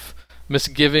of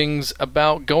misgivings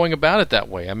about going about it that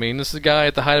way. I mean, this is a guy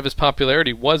at the height of his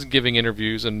popularity was giving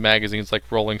interviews in magazines like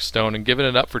Rolling Stone and giving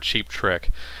it up for Cheap Trick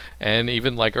and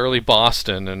even like early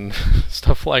Boston and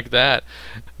stuff like that,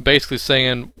 basically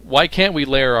saying, why can't we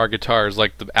layer our guitars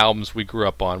like the albums we grew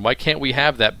up on? Why can't we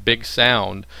have that big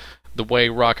sound the way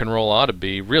rock and roll ought to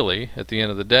be, really, at the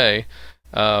end of the day?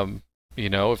 You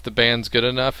know, if the band's good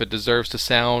enough, it deserves to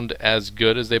sound as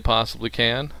good as they possibly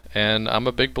can, and I'm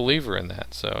a big believer in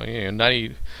that. So,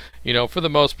 you know, for the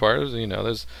most part, you know,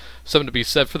 there's something to be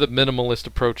said for the minimalist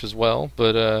approach as well,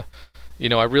 but, you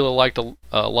know, I really liked a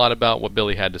lot about what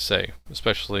Billy had to say,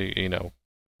 especially, you know,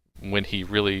 when he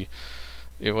really,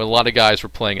 you know, a lot of guys were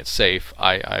playing it safe.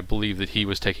 I believe that he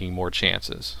was taking more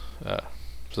chances.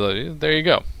 So there you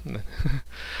go.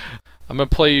 I'm going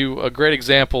to play you a great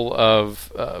example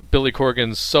of Billy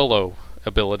Corgan's solo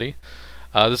ability.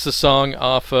 This is a song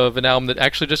off of an album that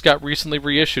actually just got recently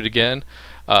reissued again.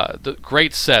 The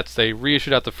great sets. They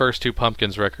reissued out the first two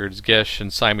Pumpkins records, Gish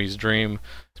and Siamese Dream.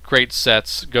 Great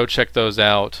sets. Go check those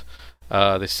out.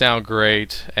 They sound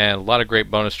great, and a lot of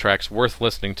great bonus tracks worth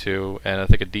listening to, and I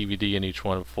think a DVD in each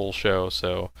one, a full show.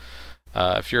 So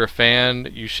if you're a fan,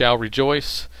 you shall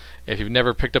rejoice. If you've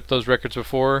never picked up those records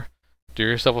before, do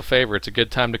yourself a favor. It's a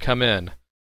good time to come in.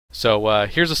 So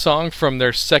here's a song from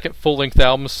their second full-length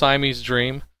album, Siamese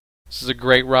Dream. This is a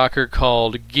great rocker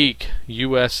called Geek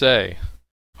USA.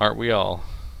 Aren't we all?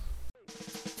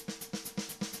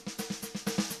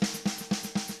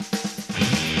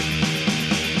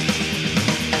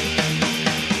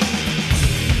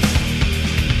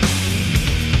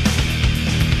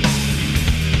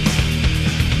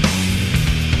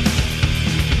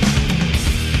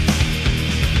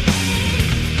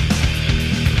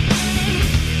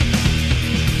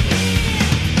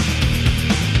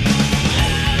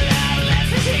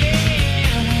 Let's see,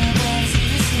 and I was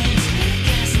innocent,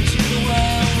 guessing to the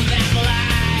world.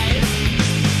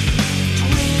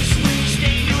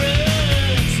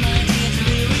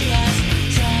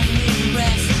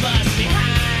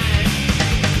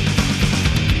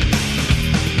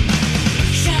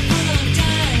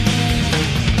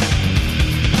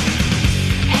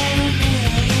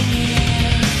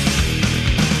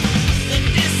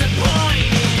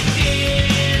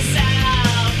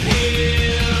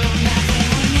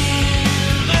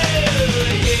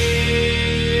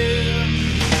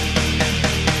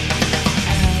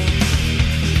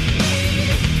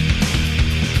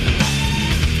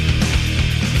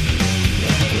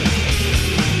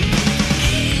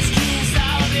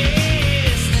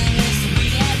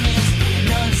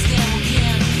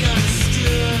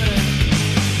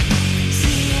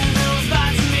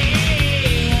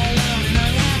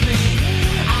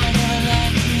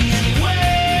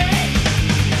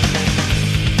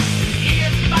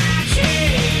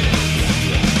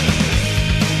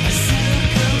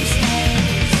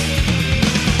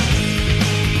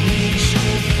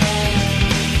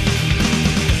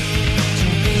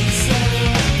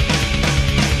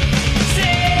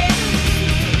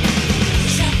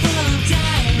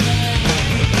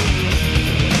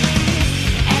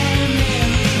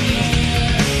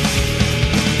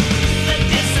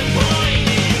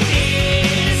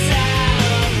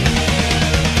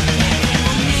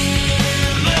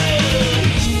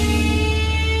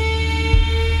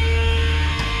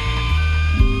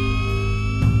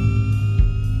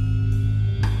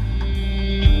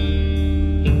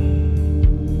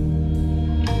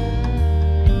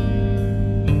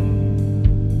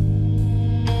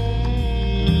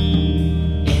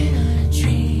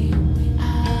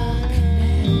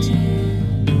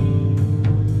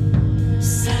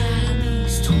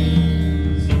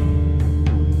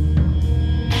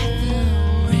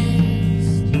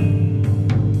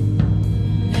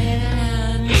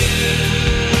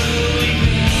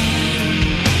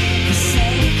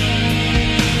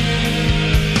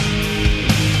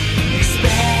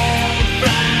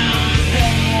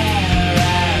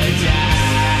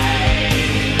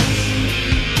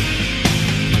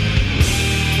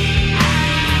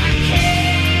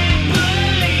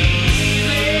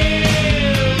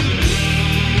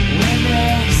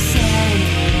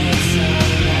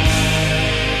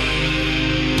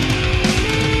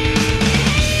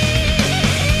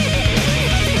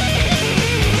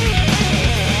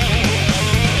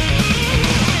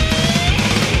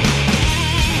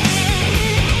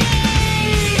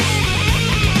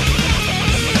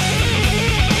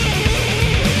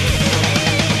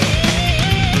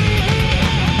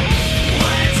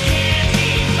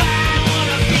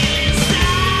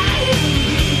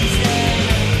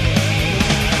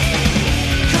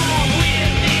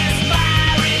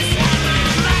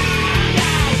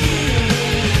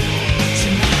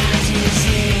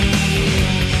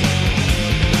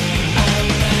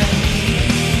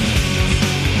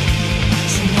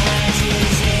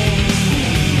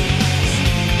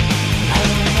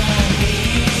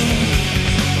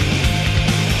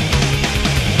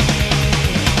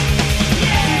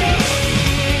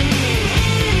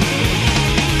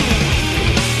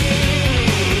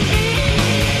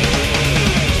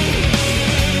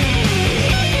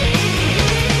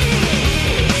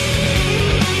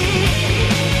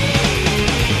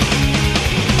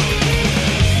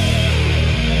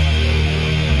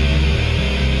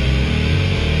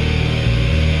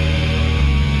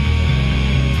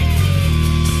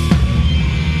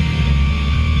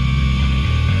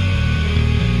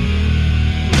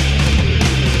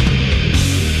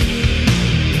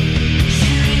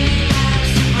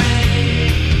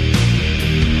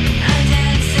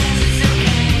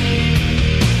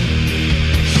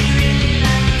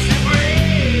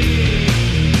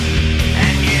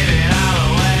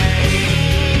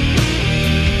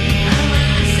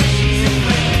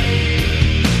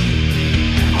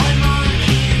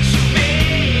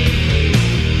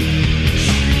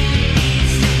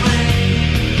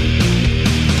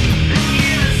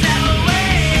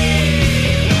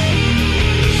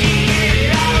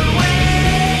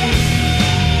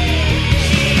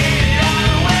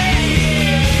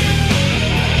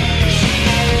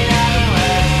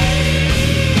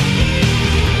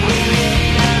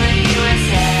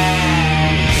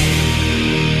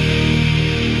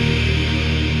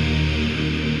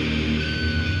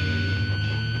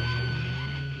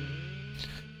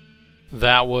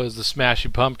 That was the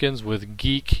Smashing Pumpkins with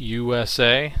Geek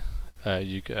USA.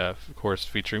 Of course,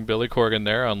 featuring Billy Corgan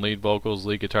there on lead vocals,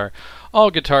 lead guitar. All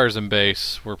guitars and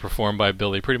bass were performed by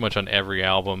Billy pretty much on every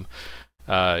album.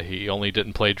 He only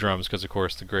didn't play drums because, of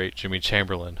course, the great Jimmy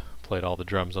Chamberlin played all the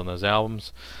drums on those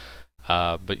albums.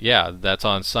 But yeah, that's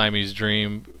on Siamese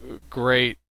Dream.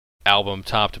 Great album,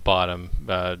 top to bottom.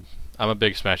 I'm a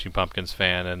big Smashing Pumpkins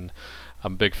fan, and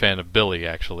I'm a big fan of Billy,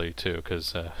 actually, too,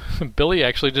 because Billy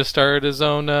actually just started his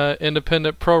own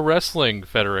independent pro wrestling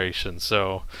federation.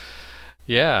 So,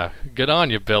 yeah, good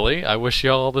on you, Billy. I wish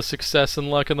you all the success and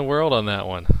luck in the world on that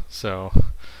one. So,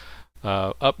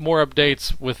 more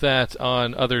updates with that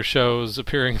on other shows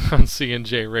appearing on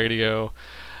C&J Radio.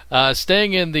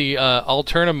 Staying in the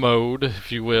alterna mode,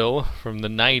 if you will, from the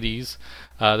 90s,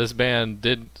 this band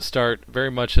did start very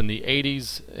much in the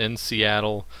 80s in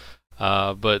Seattle,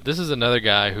 but this is another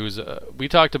guy who's... we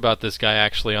talked about this guy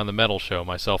actually on the Metal Show,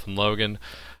 myself and Logan.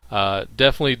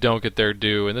 Definitely don't get their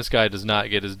due, and this guy does not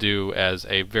get his due as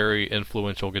a very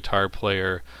influential guitar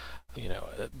player. You know,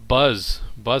 Buzz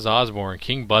Osborne,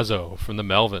 King Buzzo from the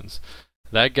Melvins.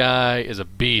 That guy is a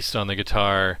beast on the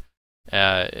guitar.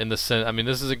 In the sense, I mean,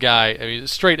 this is a guy.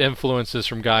 Straight influences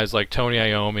from guys like Tony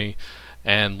Iommi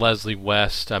and Leslie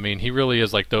West. I mean, he really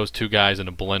is like those two guys in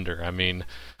a blender. I mean,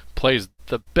 plays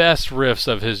the best riffs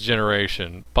of his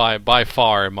generation by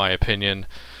far, in my opinion.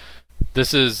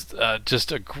 This is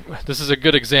this is a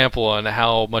good example on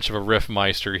how much of a riff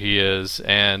meister he is,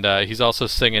 and he's also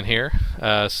singing here,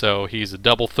 so he's a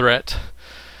double threat,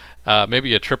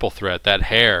 maybe a triple threat. That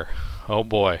hair, oh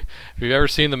boy! If you've ever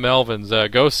seen the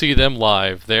Melvins, go see them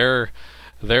live. They're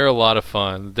a lot of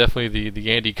fun. Definitely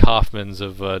the Andy Kaufmans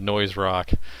of noise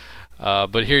rock.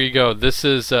 But here you go. This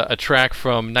is a track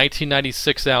from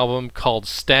 1996 album called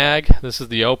Stag. This is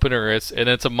the opener. It's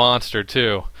a monster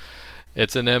too.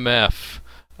 It's an MF.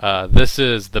 This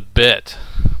is The Bit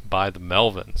by the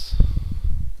Melvins.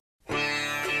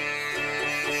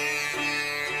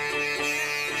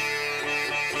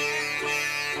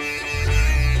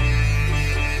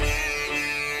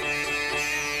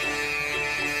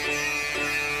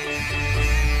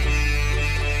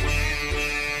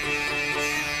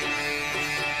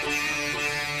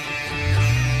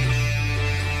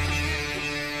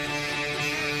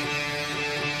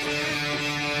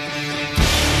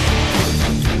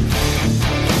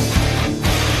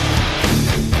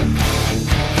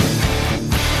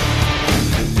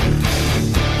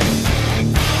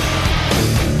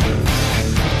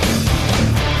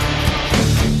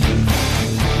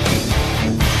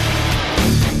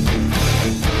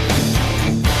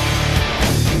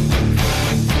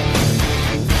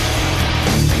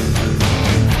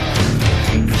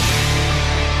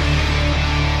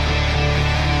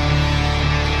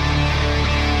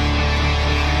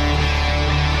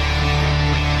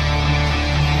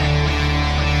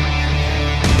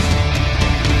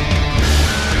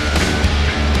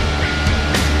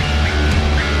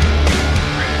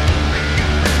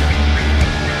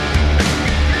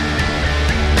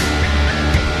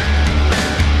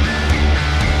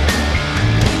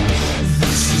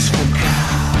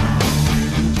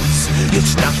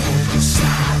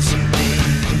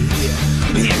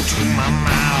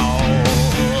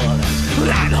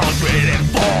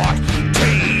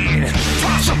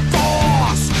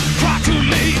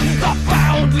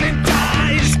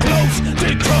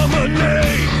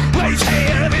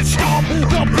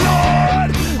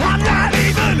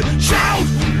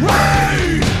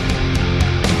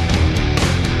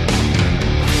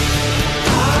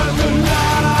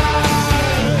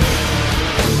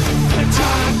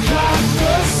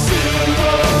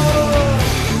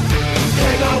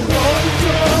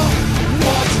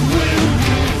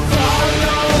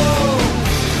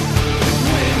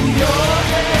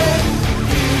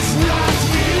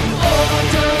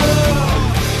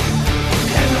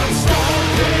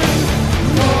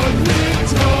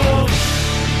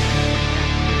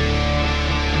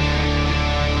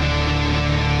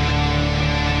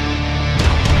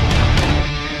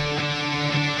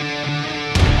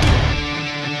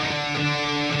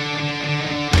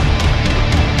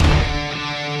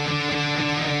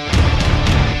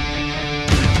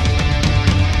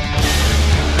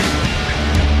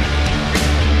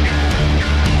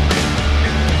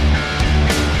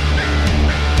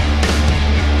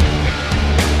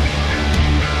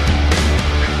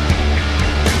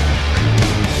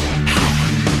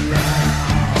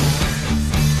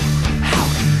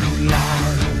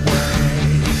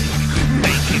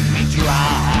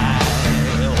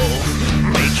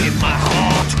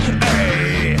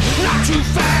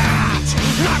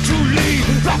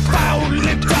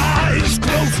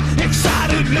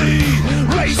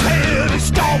 raise hell and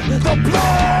stomp the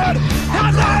blood,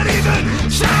 and not even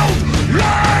shout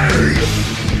loud.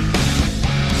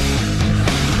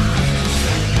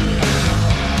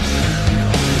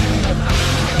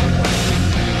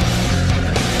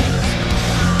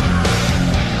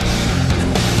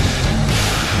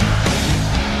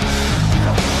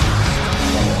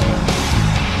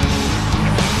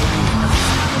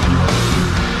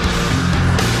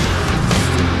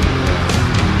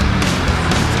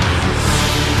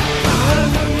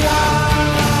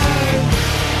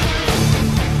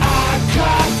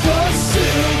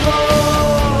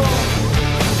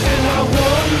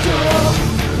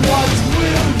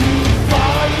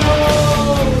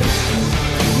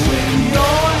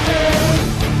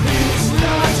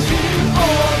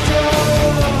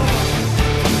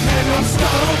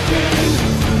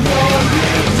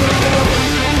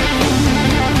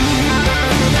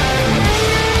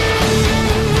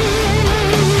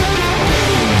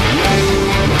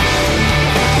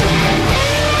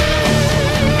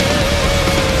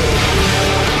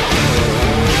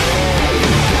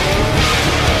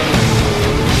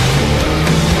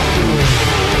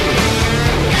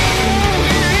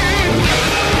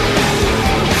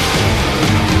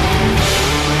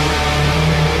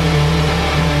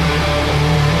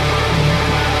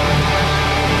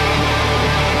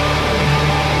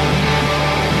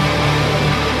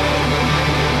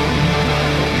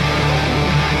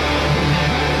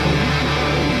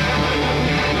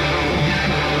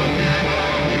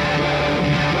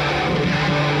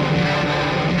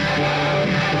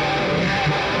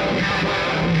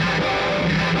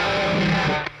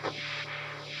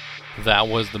 That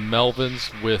was the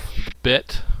Melvins with The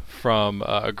Bit from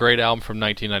a great album from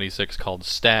 1996 called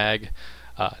Stag.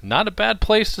 Not a bad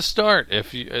place to start. The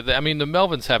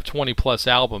Melvins have 20 plus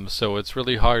albums, so it's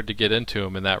really hard to get into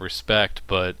them in that respect.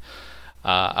 But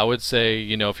I would say,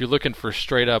 if you're looking for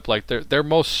straight up, like their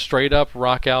most straight up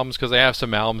rock albums, because they have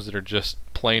some albums that are just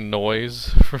plain noise,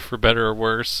 for better or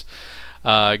worse.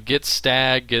 Get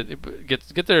Stag,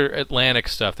 get their Atlantic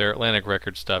stuff, their Atlantic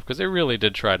record stuff, because they really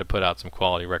did try to put out some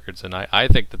quality records, and I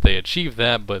think that they achieved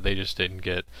that, but they just didn't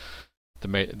get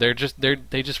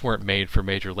they just weren't made for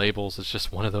major labels. It's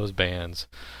just one of those bands.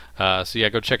 So yeah,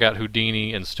 go check out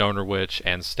Houdini and Stoner Witch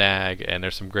and Stag, and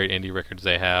there's some great indie records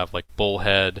they have, like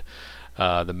Bullhead.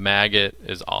 The Maggot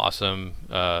is awesome.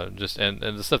 And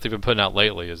the stuff they've been putting out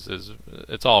lately is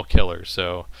it's all killer.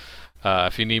 So.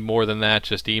 If you need more than that,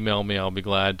 just email me. I'll be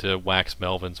glad to wax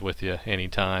Melvins with you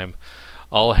anytime.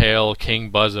 All hail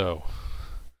King Buzzo.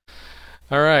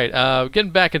 Alright, getting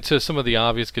back into some of the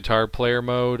obvious guitar player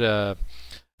mode, and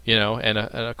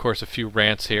of course a few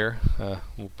rants here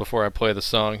before I play the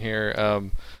song here.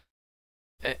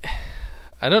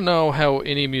 I don't know how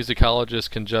any musicologist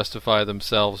can justify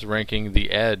themselves ranking The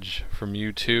Edge from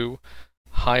U2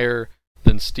 higher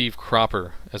than Steve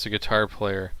Cropper as a guitar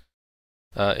player.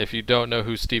 If you don't know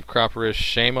who Steve Cropper is,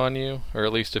 shame on you. Or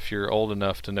at least if you're old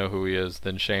enough to know who he is,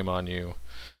 then shame on you.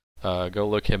 Go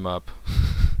look him up.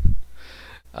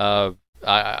 I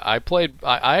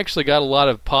actually got a lot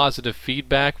of positive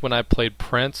feedback when I played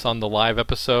Prince on the live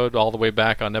episode, all the way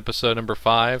back on episode number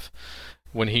 5,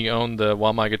 when he owned the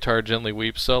While My Guitar Gently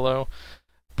Weeps solo.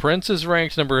 Prince is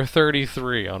ranked number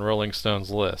 33 on Rolling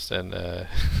Stone's list, and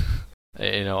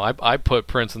I put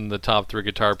Prince in the top 3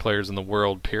 guitar players in the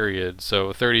world, period,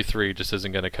 so 33 just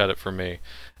isn't going to cut it for me.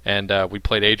 And we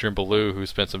played Adrian Belew, who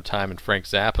spent some time in Frank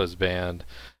Zappa's band.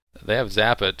 They have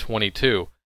Zappa at 22.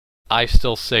 I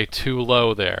still say too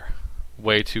low there.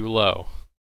 Way too low.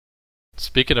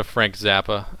 Speaking of Frank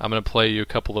Zappa, I'm going to play you a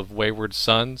couple of Wayward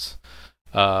Sons,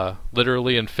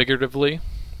 literally and figuratively.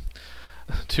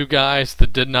 2 guys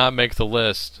that did not make the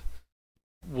list,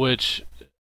 which...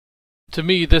 to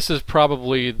me, this is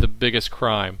probably the biggest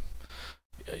crime.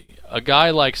 A guy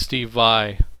like Steve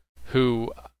Vai,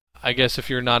 who, I guess if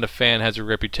you're not a fan, has a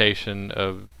reputation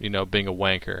of, being a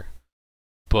wanker.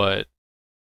 But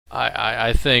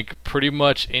I think pretty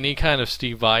much any kind of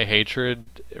Steve Vai hatred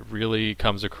really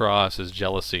comes across as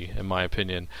jealousy, in my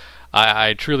opinion.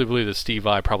 I truly believe that Steve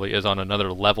Vai probably is on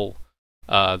another level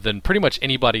than pretty much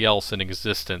anybody else in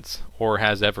existence, or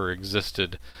has ever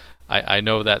existed. I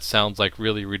know that sounds like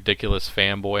really ridiculous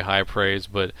fanboy high praise,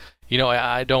 but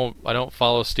I don't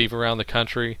follow Steve around the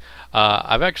country.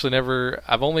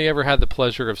 I've only ever had the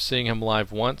pleasure of seeing him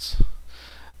live once.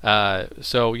 But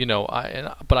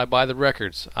I buy the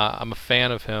records. I'm a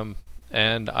fan of him,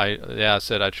 and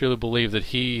I truly believe that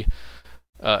he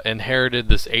inherited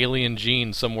this alien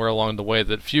gene somewhere along the way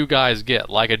that few guys get,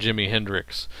 like a Jimi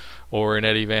Hendrix or an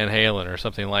Eddie Van Halen or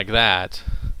something like that.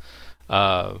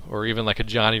 Or even like a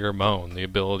Johnny Ramone, the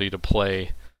ability to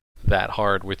play that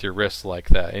hard with your wrists like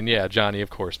that. And yeah, Johnny, of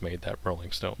course, made that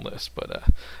Rolling Stone list, but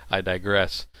I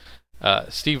digress.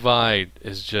 Steve Vai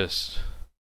is just,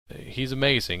 he's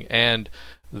amazing. And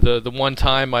the one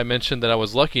time I mentioned that I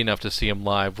was lucky enough to see him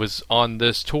live was on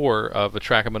this tour of a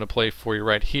track I'm going to play for you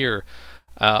right here,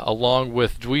 along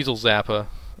with Dweezil Zappa,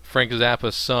 Frank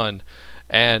Zappa's son.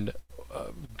 And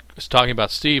talking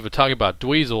about Steve, but talking about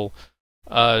Dweezil,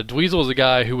 Dweezil is a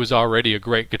guy who was already a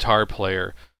great guitar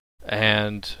player,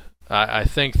 and I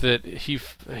think that he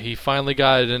finally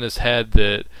got it in his head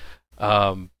that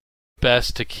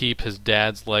best to keep his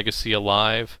dad's legacy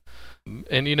alive.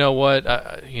 And you know what?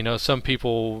 Some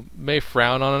people may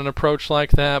frown on an approach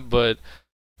like that, but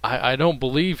I don't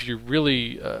believe you're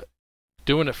really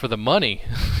doing it for the money,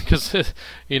 because Frank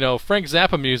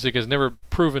Zappa music has never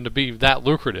proven to be that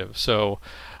lucrative. So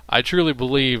I truly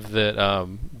believe that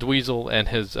Dweezil and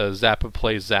his Zappa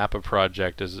Plays Zappa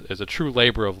project is a true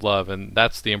labor of love, and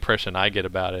that's the impression I get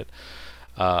about it.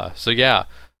 I'm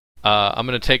going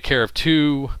to take care of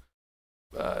two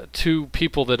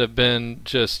people that have been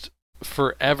just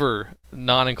forever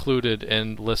not included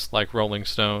in lists like Rolling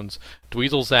Stones,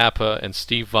 Dweezil Zappa and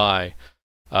Steve Vai.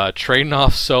 Trading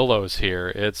off solos here.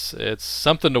 It's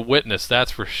something to witness,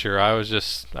 that's for sure. I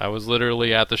was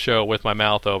literally at the show with my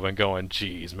mouth open going,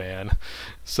 geez, man.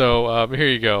 So here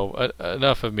you go.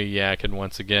 Enough of me yakking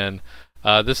once again.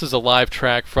 This is a live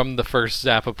track from the first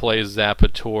Zappa Plays Zappa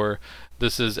tour.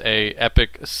 This is a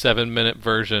epic 7-minute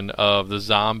version of the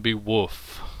Zombie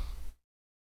Wolf.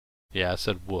 Yeah, I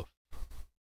said woof.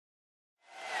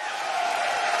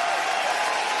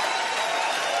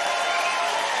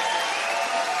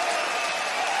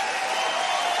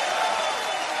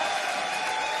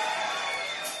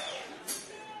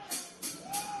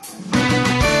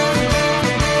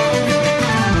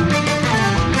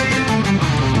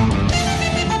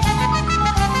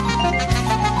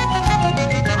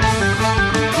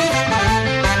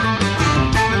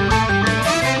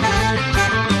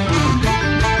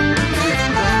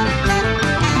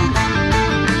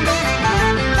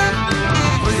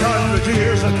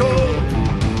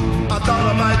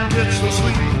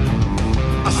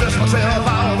 Myself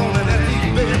out on an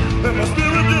empty bed, and my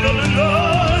spirit did a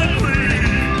midnight free.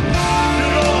 You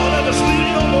know I'll never sleep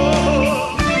no more.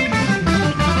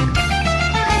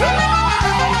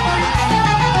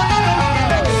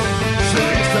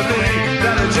 Seems to me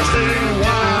that it just ain't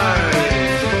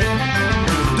wise.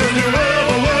 Did you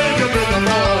ever wake up in the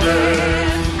morning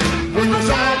with the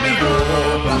zombie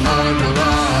wolf behind your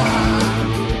eyes?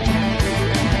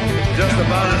 Just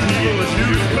about as evil as you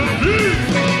could be.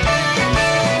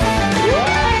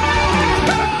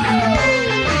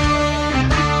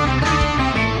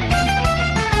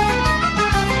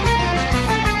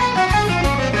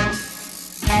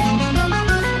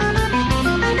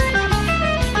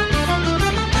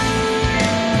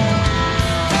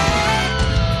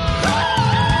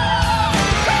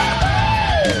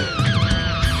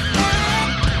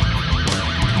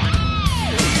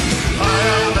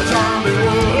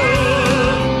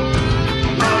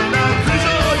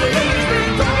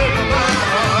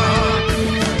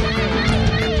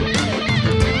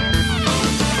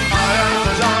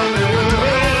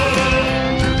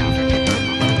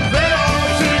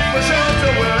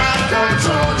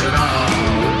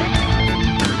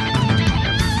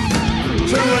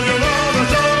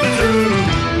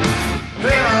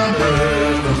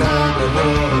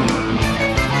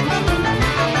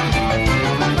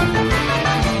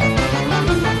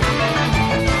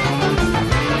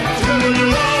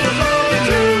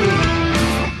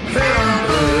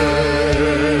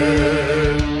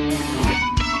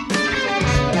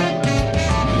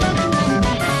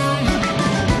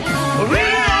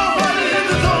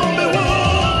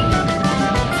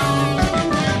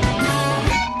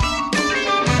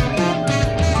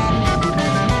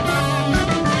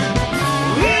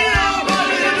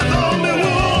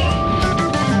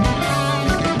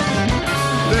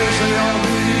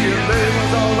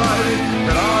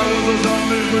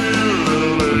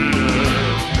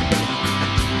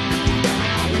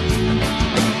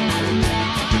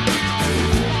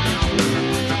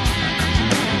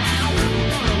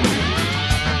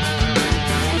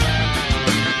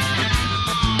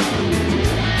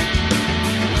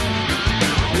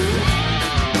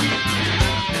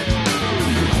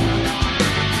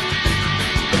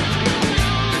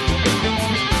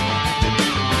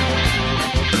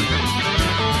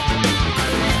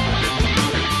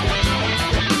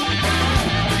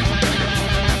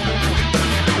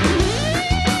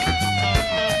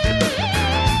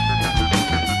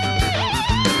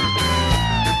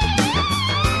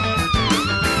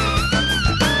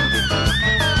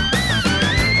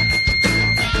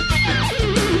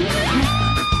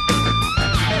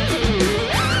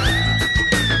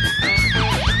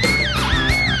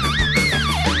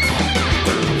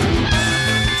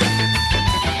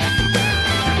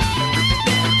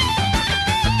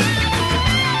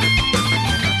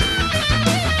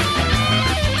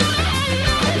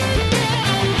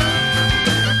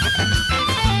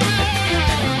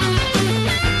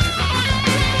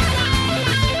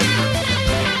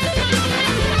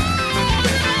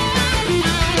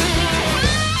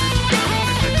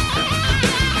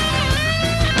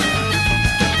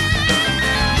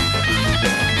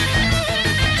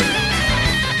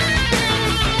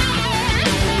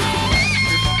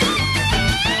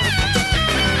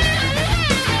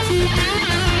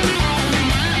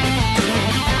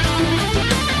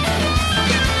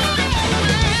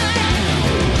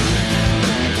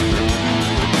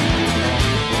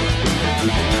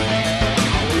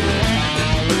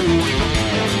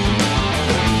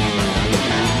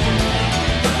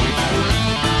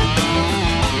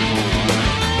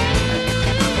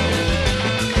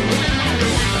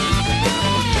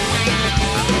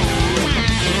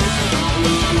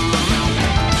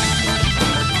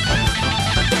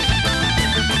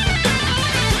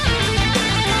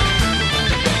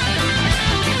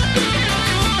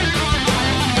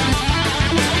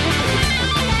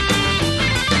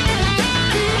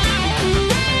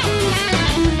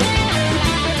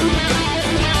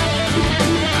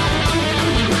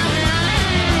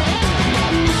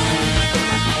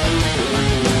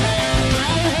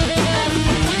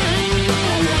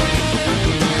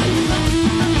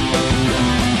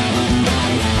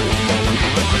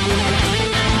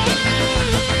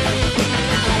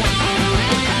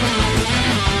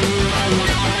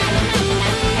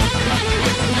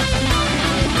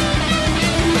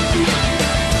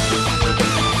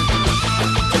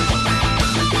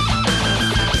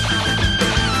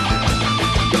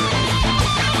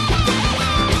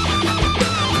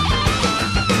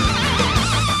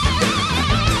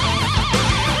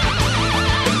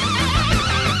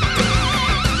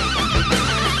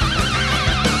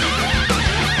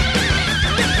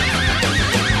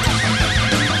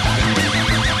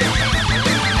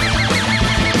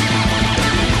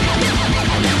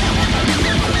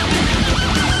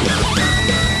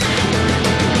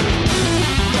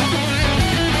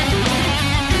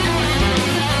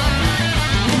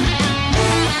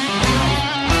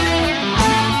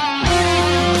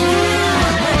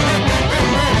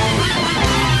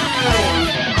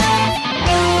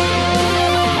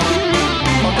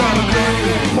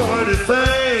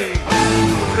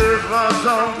 my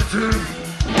zombie too.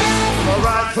 My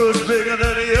right foot's bigger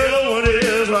than the other one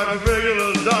is, like a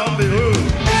regular zombie who.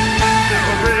 If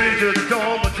I raise a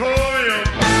dormitorium,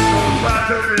 I'll try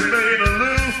to remain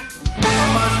aloof. I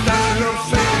might stand up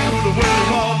singing through the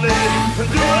window all day and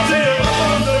do a deal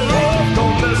on the roof.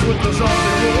 Don't mess with the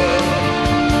zombie world.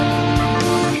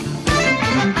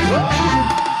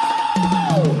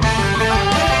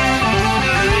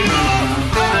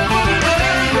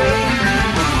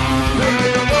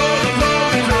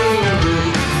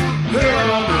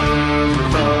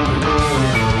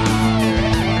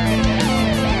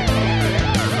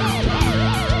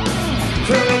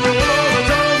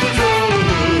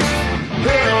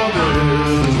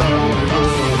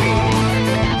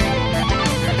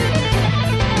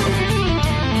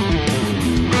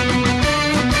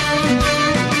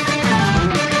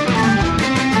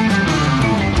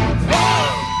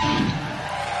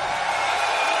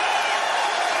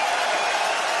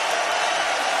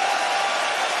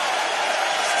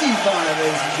 Steve Vai,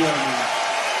 ladies and gentlemen.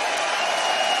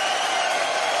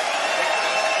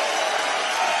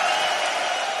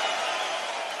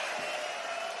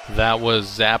 That was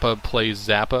Zappa Plays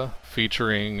Zappa,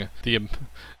 featuring the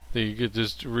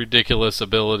just ridiculous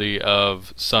ability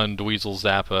of son Dweezil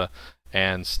Zappa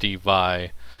and Steve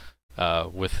Vai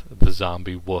with the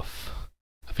zombie woof,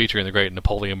 featuring the great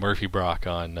Napoleon Murphy Brock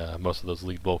on most of those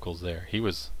lead vocals there.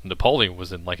 Napoleon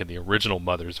was in the original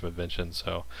Mothers of Invention,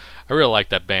 so I really like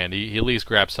that band. He at least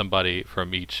grabbed somebody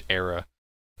from each era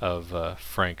of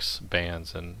Frank's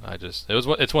bands, and it's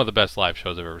one of the best live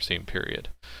shows I've ever seen, period.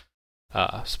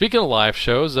 Speaking of live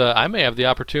shows, I may have the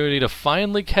opportunity to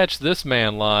finally catch this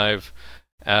man live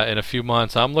in a few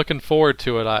months. I'm looking forward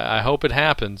to it. I hope it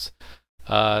happens.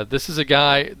 This is a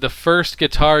guy, the first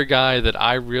guitar guy that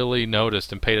I really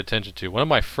noticed and paid attention to. One of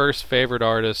my first favorite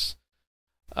artists.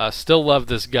 Still love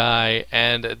this guy,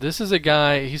 and this is a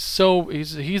guy, he's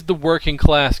the working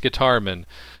class guitarman.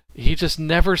 He just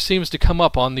never seems to come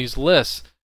up on these lists.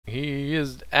 He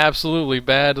is absolutely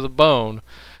bad to the bone.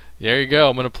 There you go.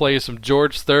 I'm going to play you some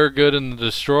George Thorogood and the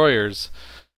Destroyers.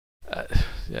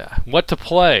 Yeah, what to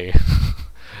play?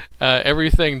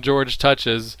 Everything George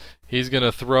touches, he's going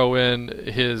to throw in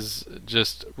his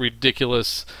just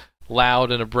ridiculous,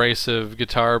 loud and abrasive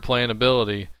guitar playing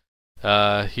ability.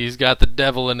 He's got the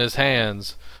devil in his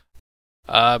hands.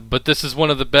 But this is one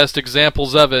of the best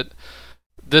examples of it.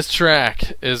 This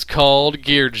track is called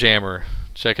Gear Jammer.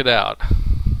 Check it out.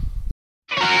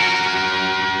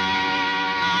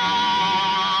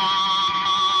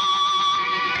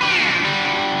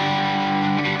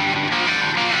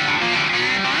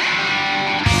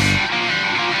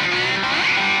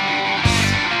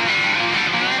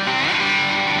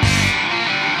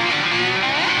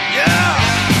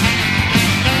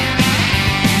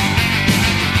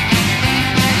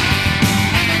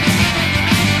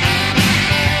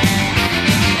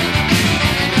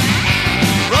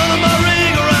 Running my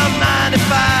ring around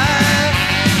 95.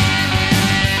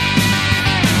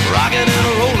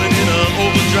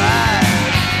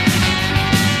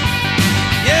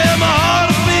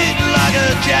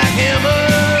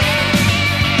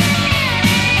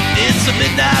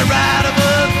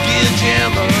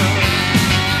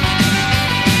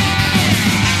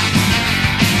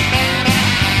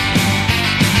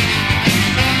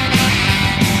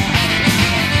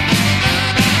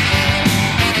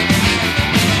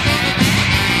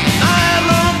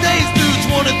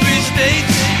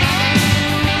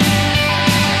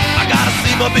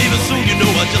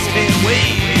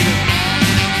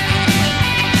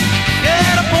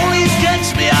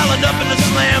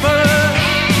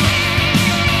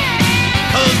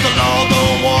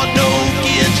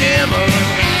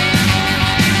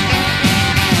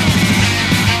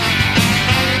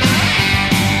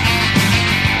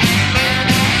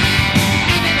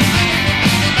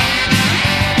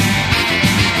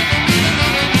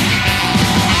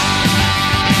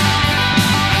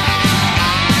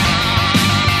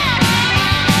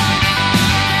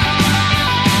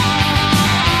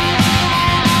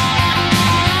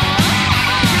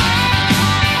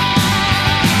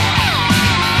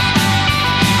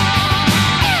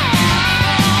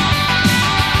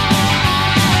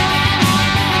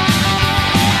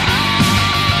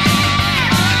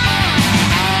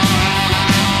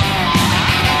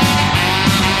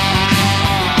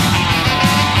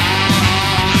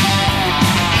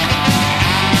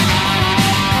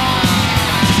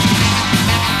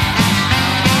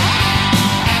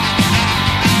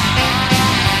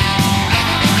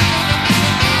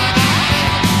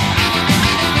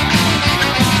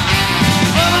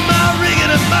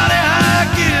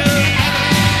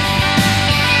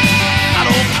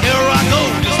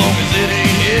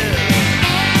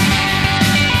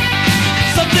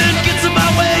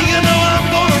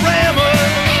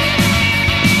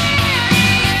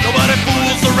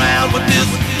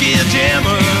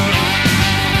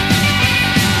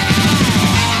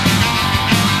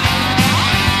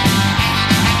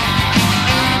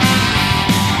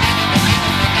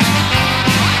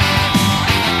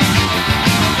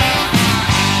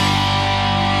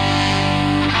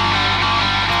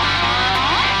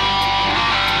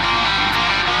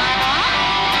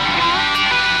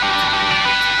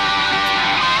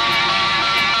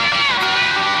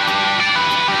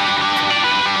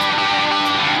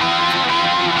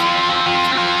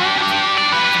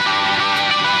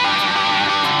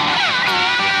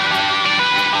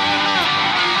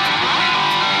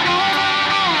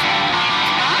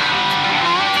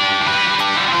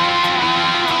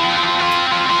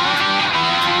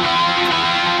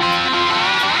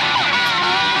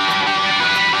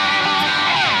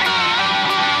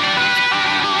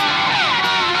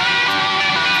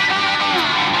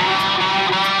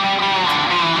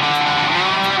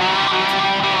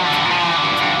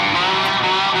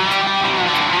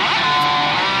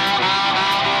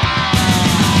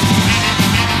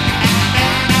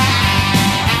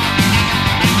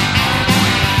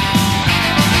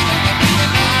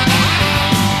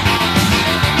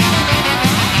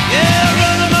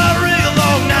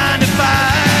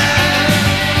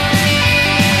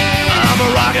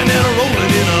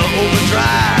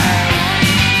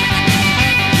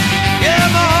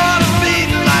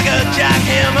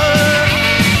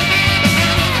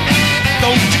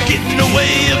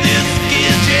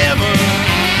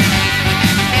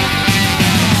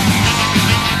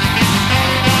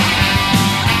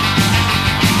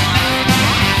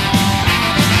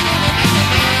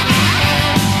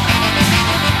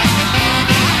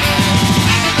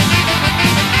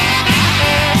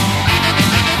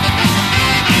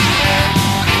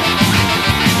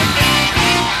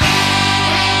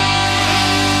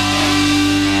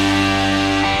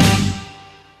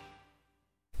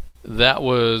 That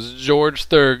was George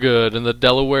Thorogood and the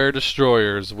Delaware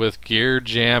Destroyers with Gear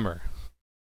Jammer.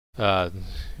 Yeah,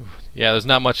 there's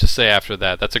not much to say after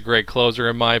that. That's a great closer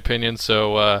in my opinion,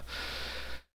 so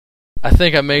I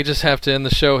think I may just have to end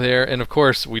the show there. And of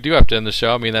course, we do have to end the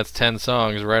show. I mean, that's 10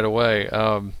 songs right away.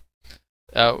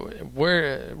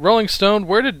 Rolling Stone,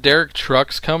 where did Derek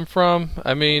Trucks come from?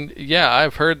 I mean, yeah,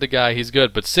 I've heard the guy, he's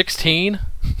good, but 16?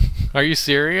 Are you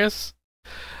serious?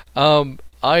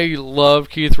 I love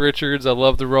Keith Richards, I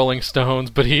love the Rolling Stones,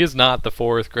 but he is not the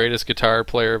fourth greatest guitar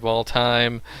player of all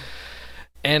time.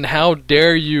 And how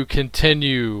dare you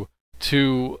continue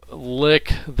to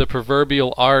lick the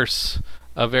proverbial arse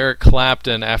of Eric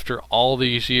Clapton after all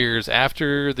these years.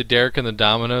 After the Derek and the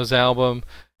Dominoes album,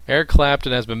 Eric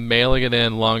Clapton has been mailing it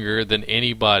in longer than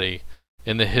anybody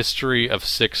in the history of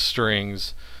Six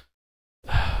Strings.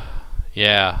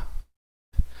 Yeah.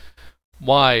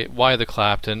 Why the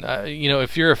Clapton?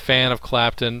 If you're a fan of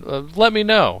Clapton, let me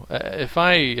know. If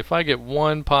I get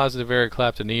one positive Eric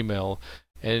Clapton email,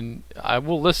 and I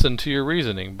will listen to your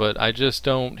reasoning, but I just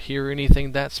don't hear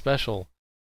anything that special,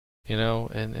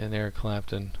 in Eric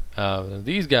Clapton.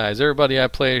 These guys, everybody I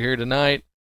played here tonight,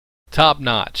 top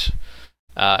notch.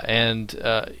 And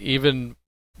even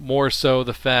more so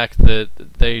the fact that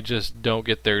they just don't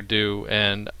get their due,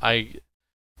 and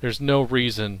there's no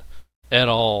reason at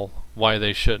all why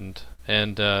they shouldn't.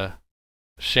 And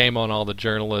shame on all the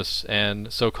journalists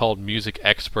and so-called music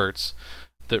experts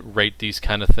that rate these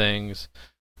kind of things,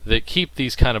 that keep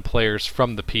these kind of players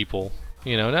from the people.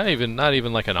 Not even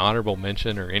like an honorable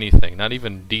mention or anything, not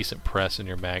even decent press in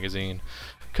your magazine.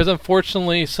 Because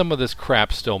unfortunately, some of this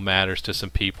crap still matters to some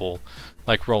people,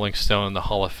 like Rolling Stone and the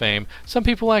Hall of Fame. Some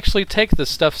people actually take this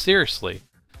stuff seriously.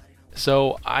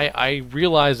 So I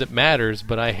realize it matters,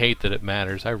 but I hate that it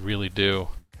matters. I really do.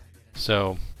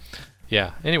 So,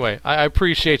 yeah. Anyway, I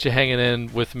appreciate you hanging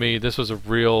in with me. This was a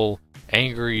real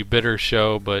angry, bitter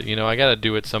show, but, I gotta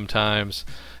do it sometimes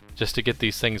just to get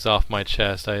these things off my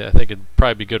chest. I think it'd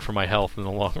probably be good for my health in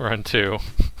the long run, too.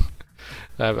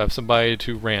 I have somebody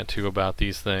to rant to about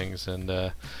these things,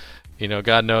 and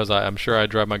God knows I'm sure I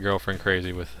drive my girlfriend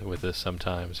crazy with this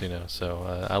sometimes,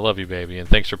 so I love you, baby, and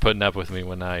thanks for putting up with me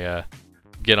when I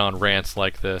get on rants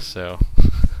like this. So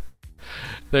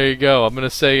there you go. I'm going to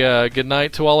say good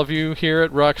night to all of you here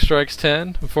at Rock Strikes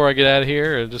 10 before I get out of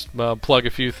here, and just plug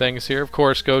a few things here. Of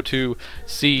course, go to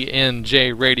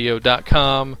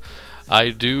cnjradio.com. I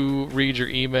do read your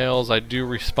emails. I do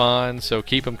respond, so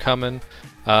keep them coming.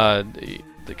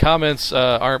 The comments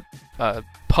aren't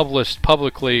published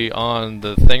publicly on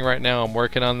the thing right now. I'm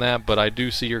working on that, but I do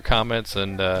see your comments,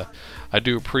 and I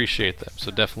do appreciate them,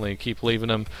 so definitely keep leaving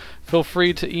them. Feel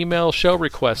free to email show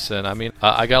requests in. I mean,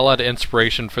 I got a lot of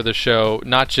inspiration for the show,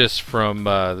 not just from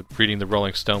reading the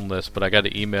Rolling Stone list, but I got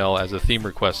an email as a theme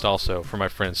request also from my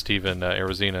friend Steven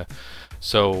Arizina.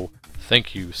 So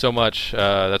thank you so much.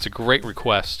 That's a great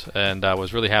request, and I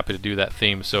was really happy to do that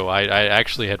theme. So I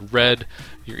actually had read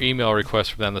your email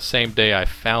request from them the same day I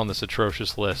found this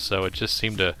atrocious list, so it just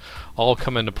seemed to all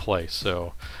come into place.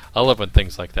 So I love when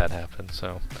things like that happen.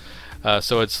 So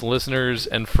it's listeners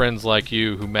and friends like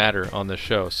you who matter on this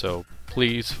show. So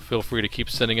please feel free to keep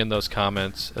sending in those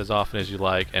comments as often as you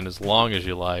like and as long as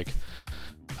you like.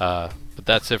 But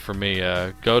that's it for me.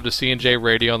 Go to C&J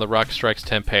Radio on the Rock Strikes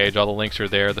 10 page. All the links are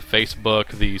there. The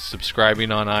Facebook, the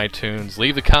subscribing on iTunes.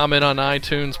 Leave a comment on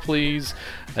iTunes, please.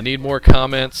 I need more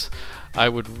comments. I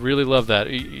would really love that.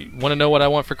 You want to know what I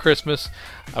want for Christmas?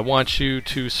 I want you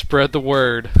to spread the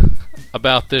word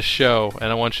about this show,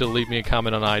 and I want you to leave me a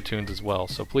comment on iTunes as well.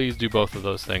 So please do both of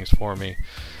those things for me.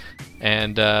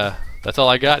 And that's all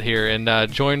I got here. And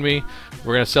join me.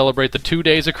 We're going to celebrate the 2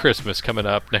 days of Christmas coming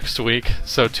up next week.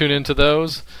 So tune into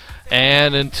those.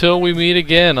 And until we meet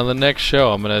again on the next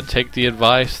show, I'm going to take the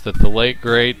advice that the late,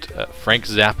 great Frank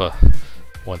Zappa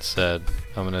once said.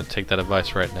 I'm going to take that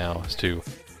advice right now, is to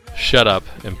shut up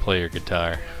and play your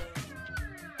guitar.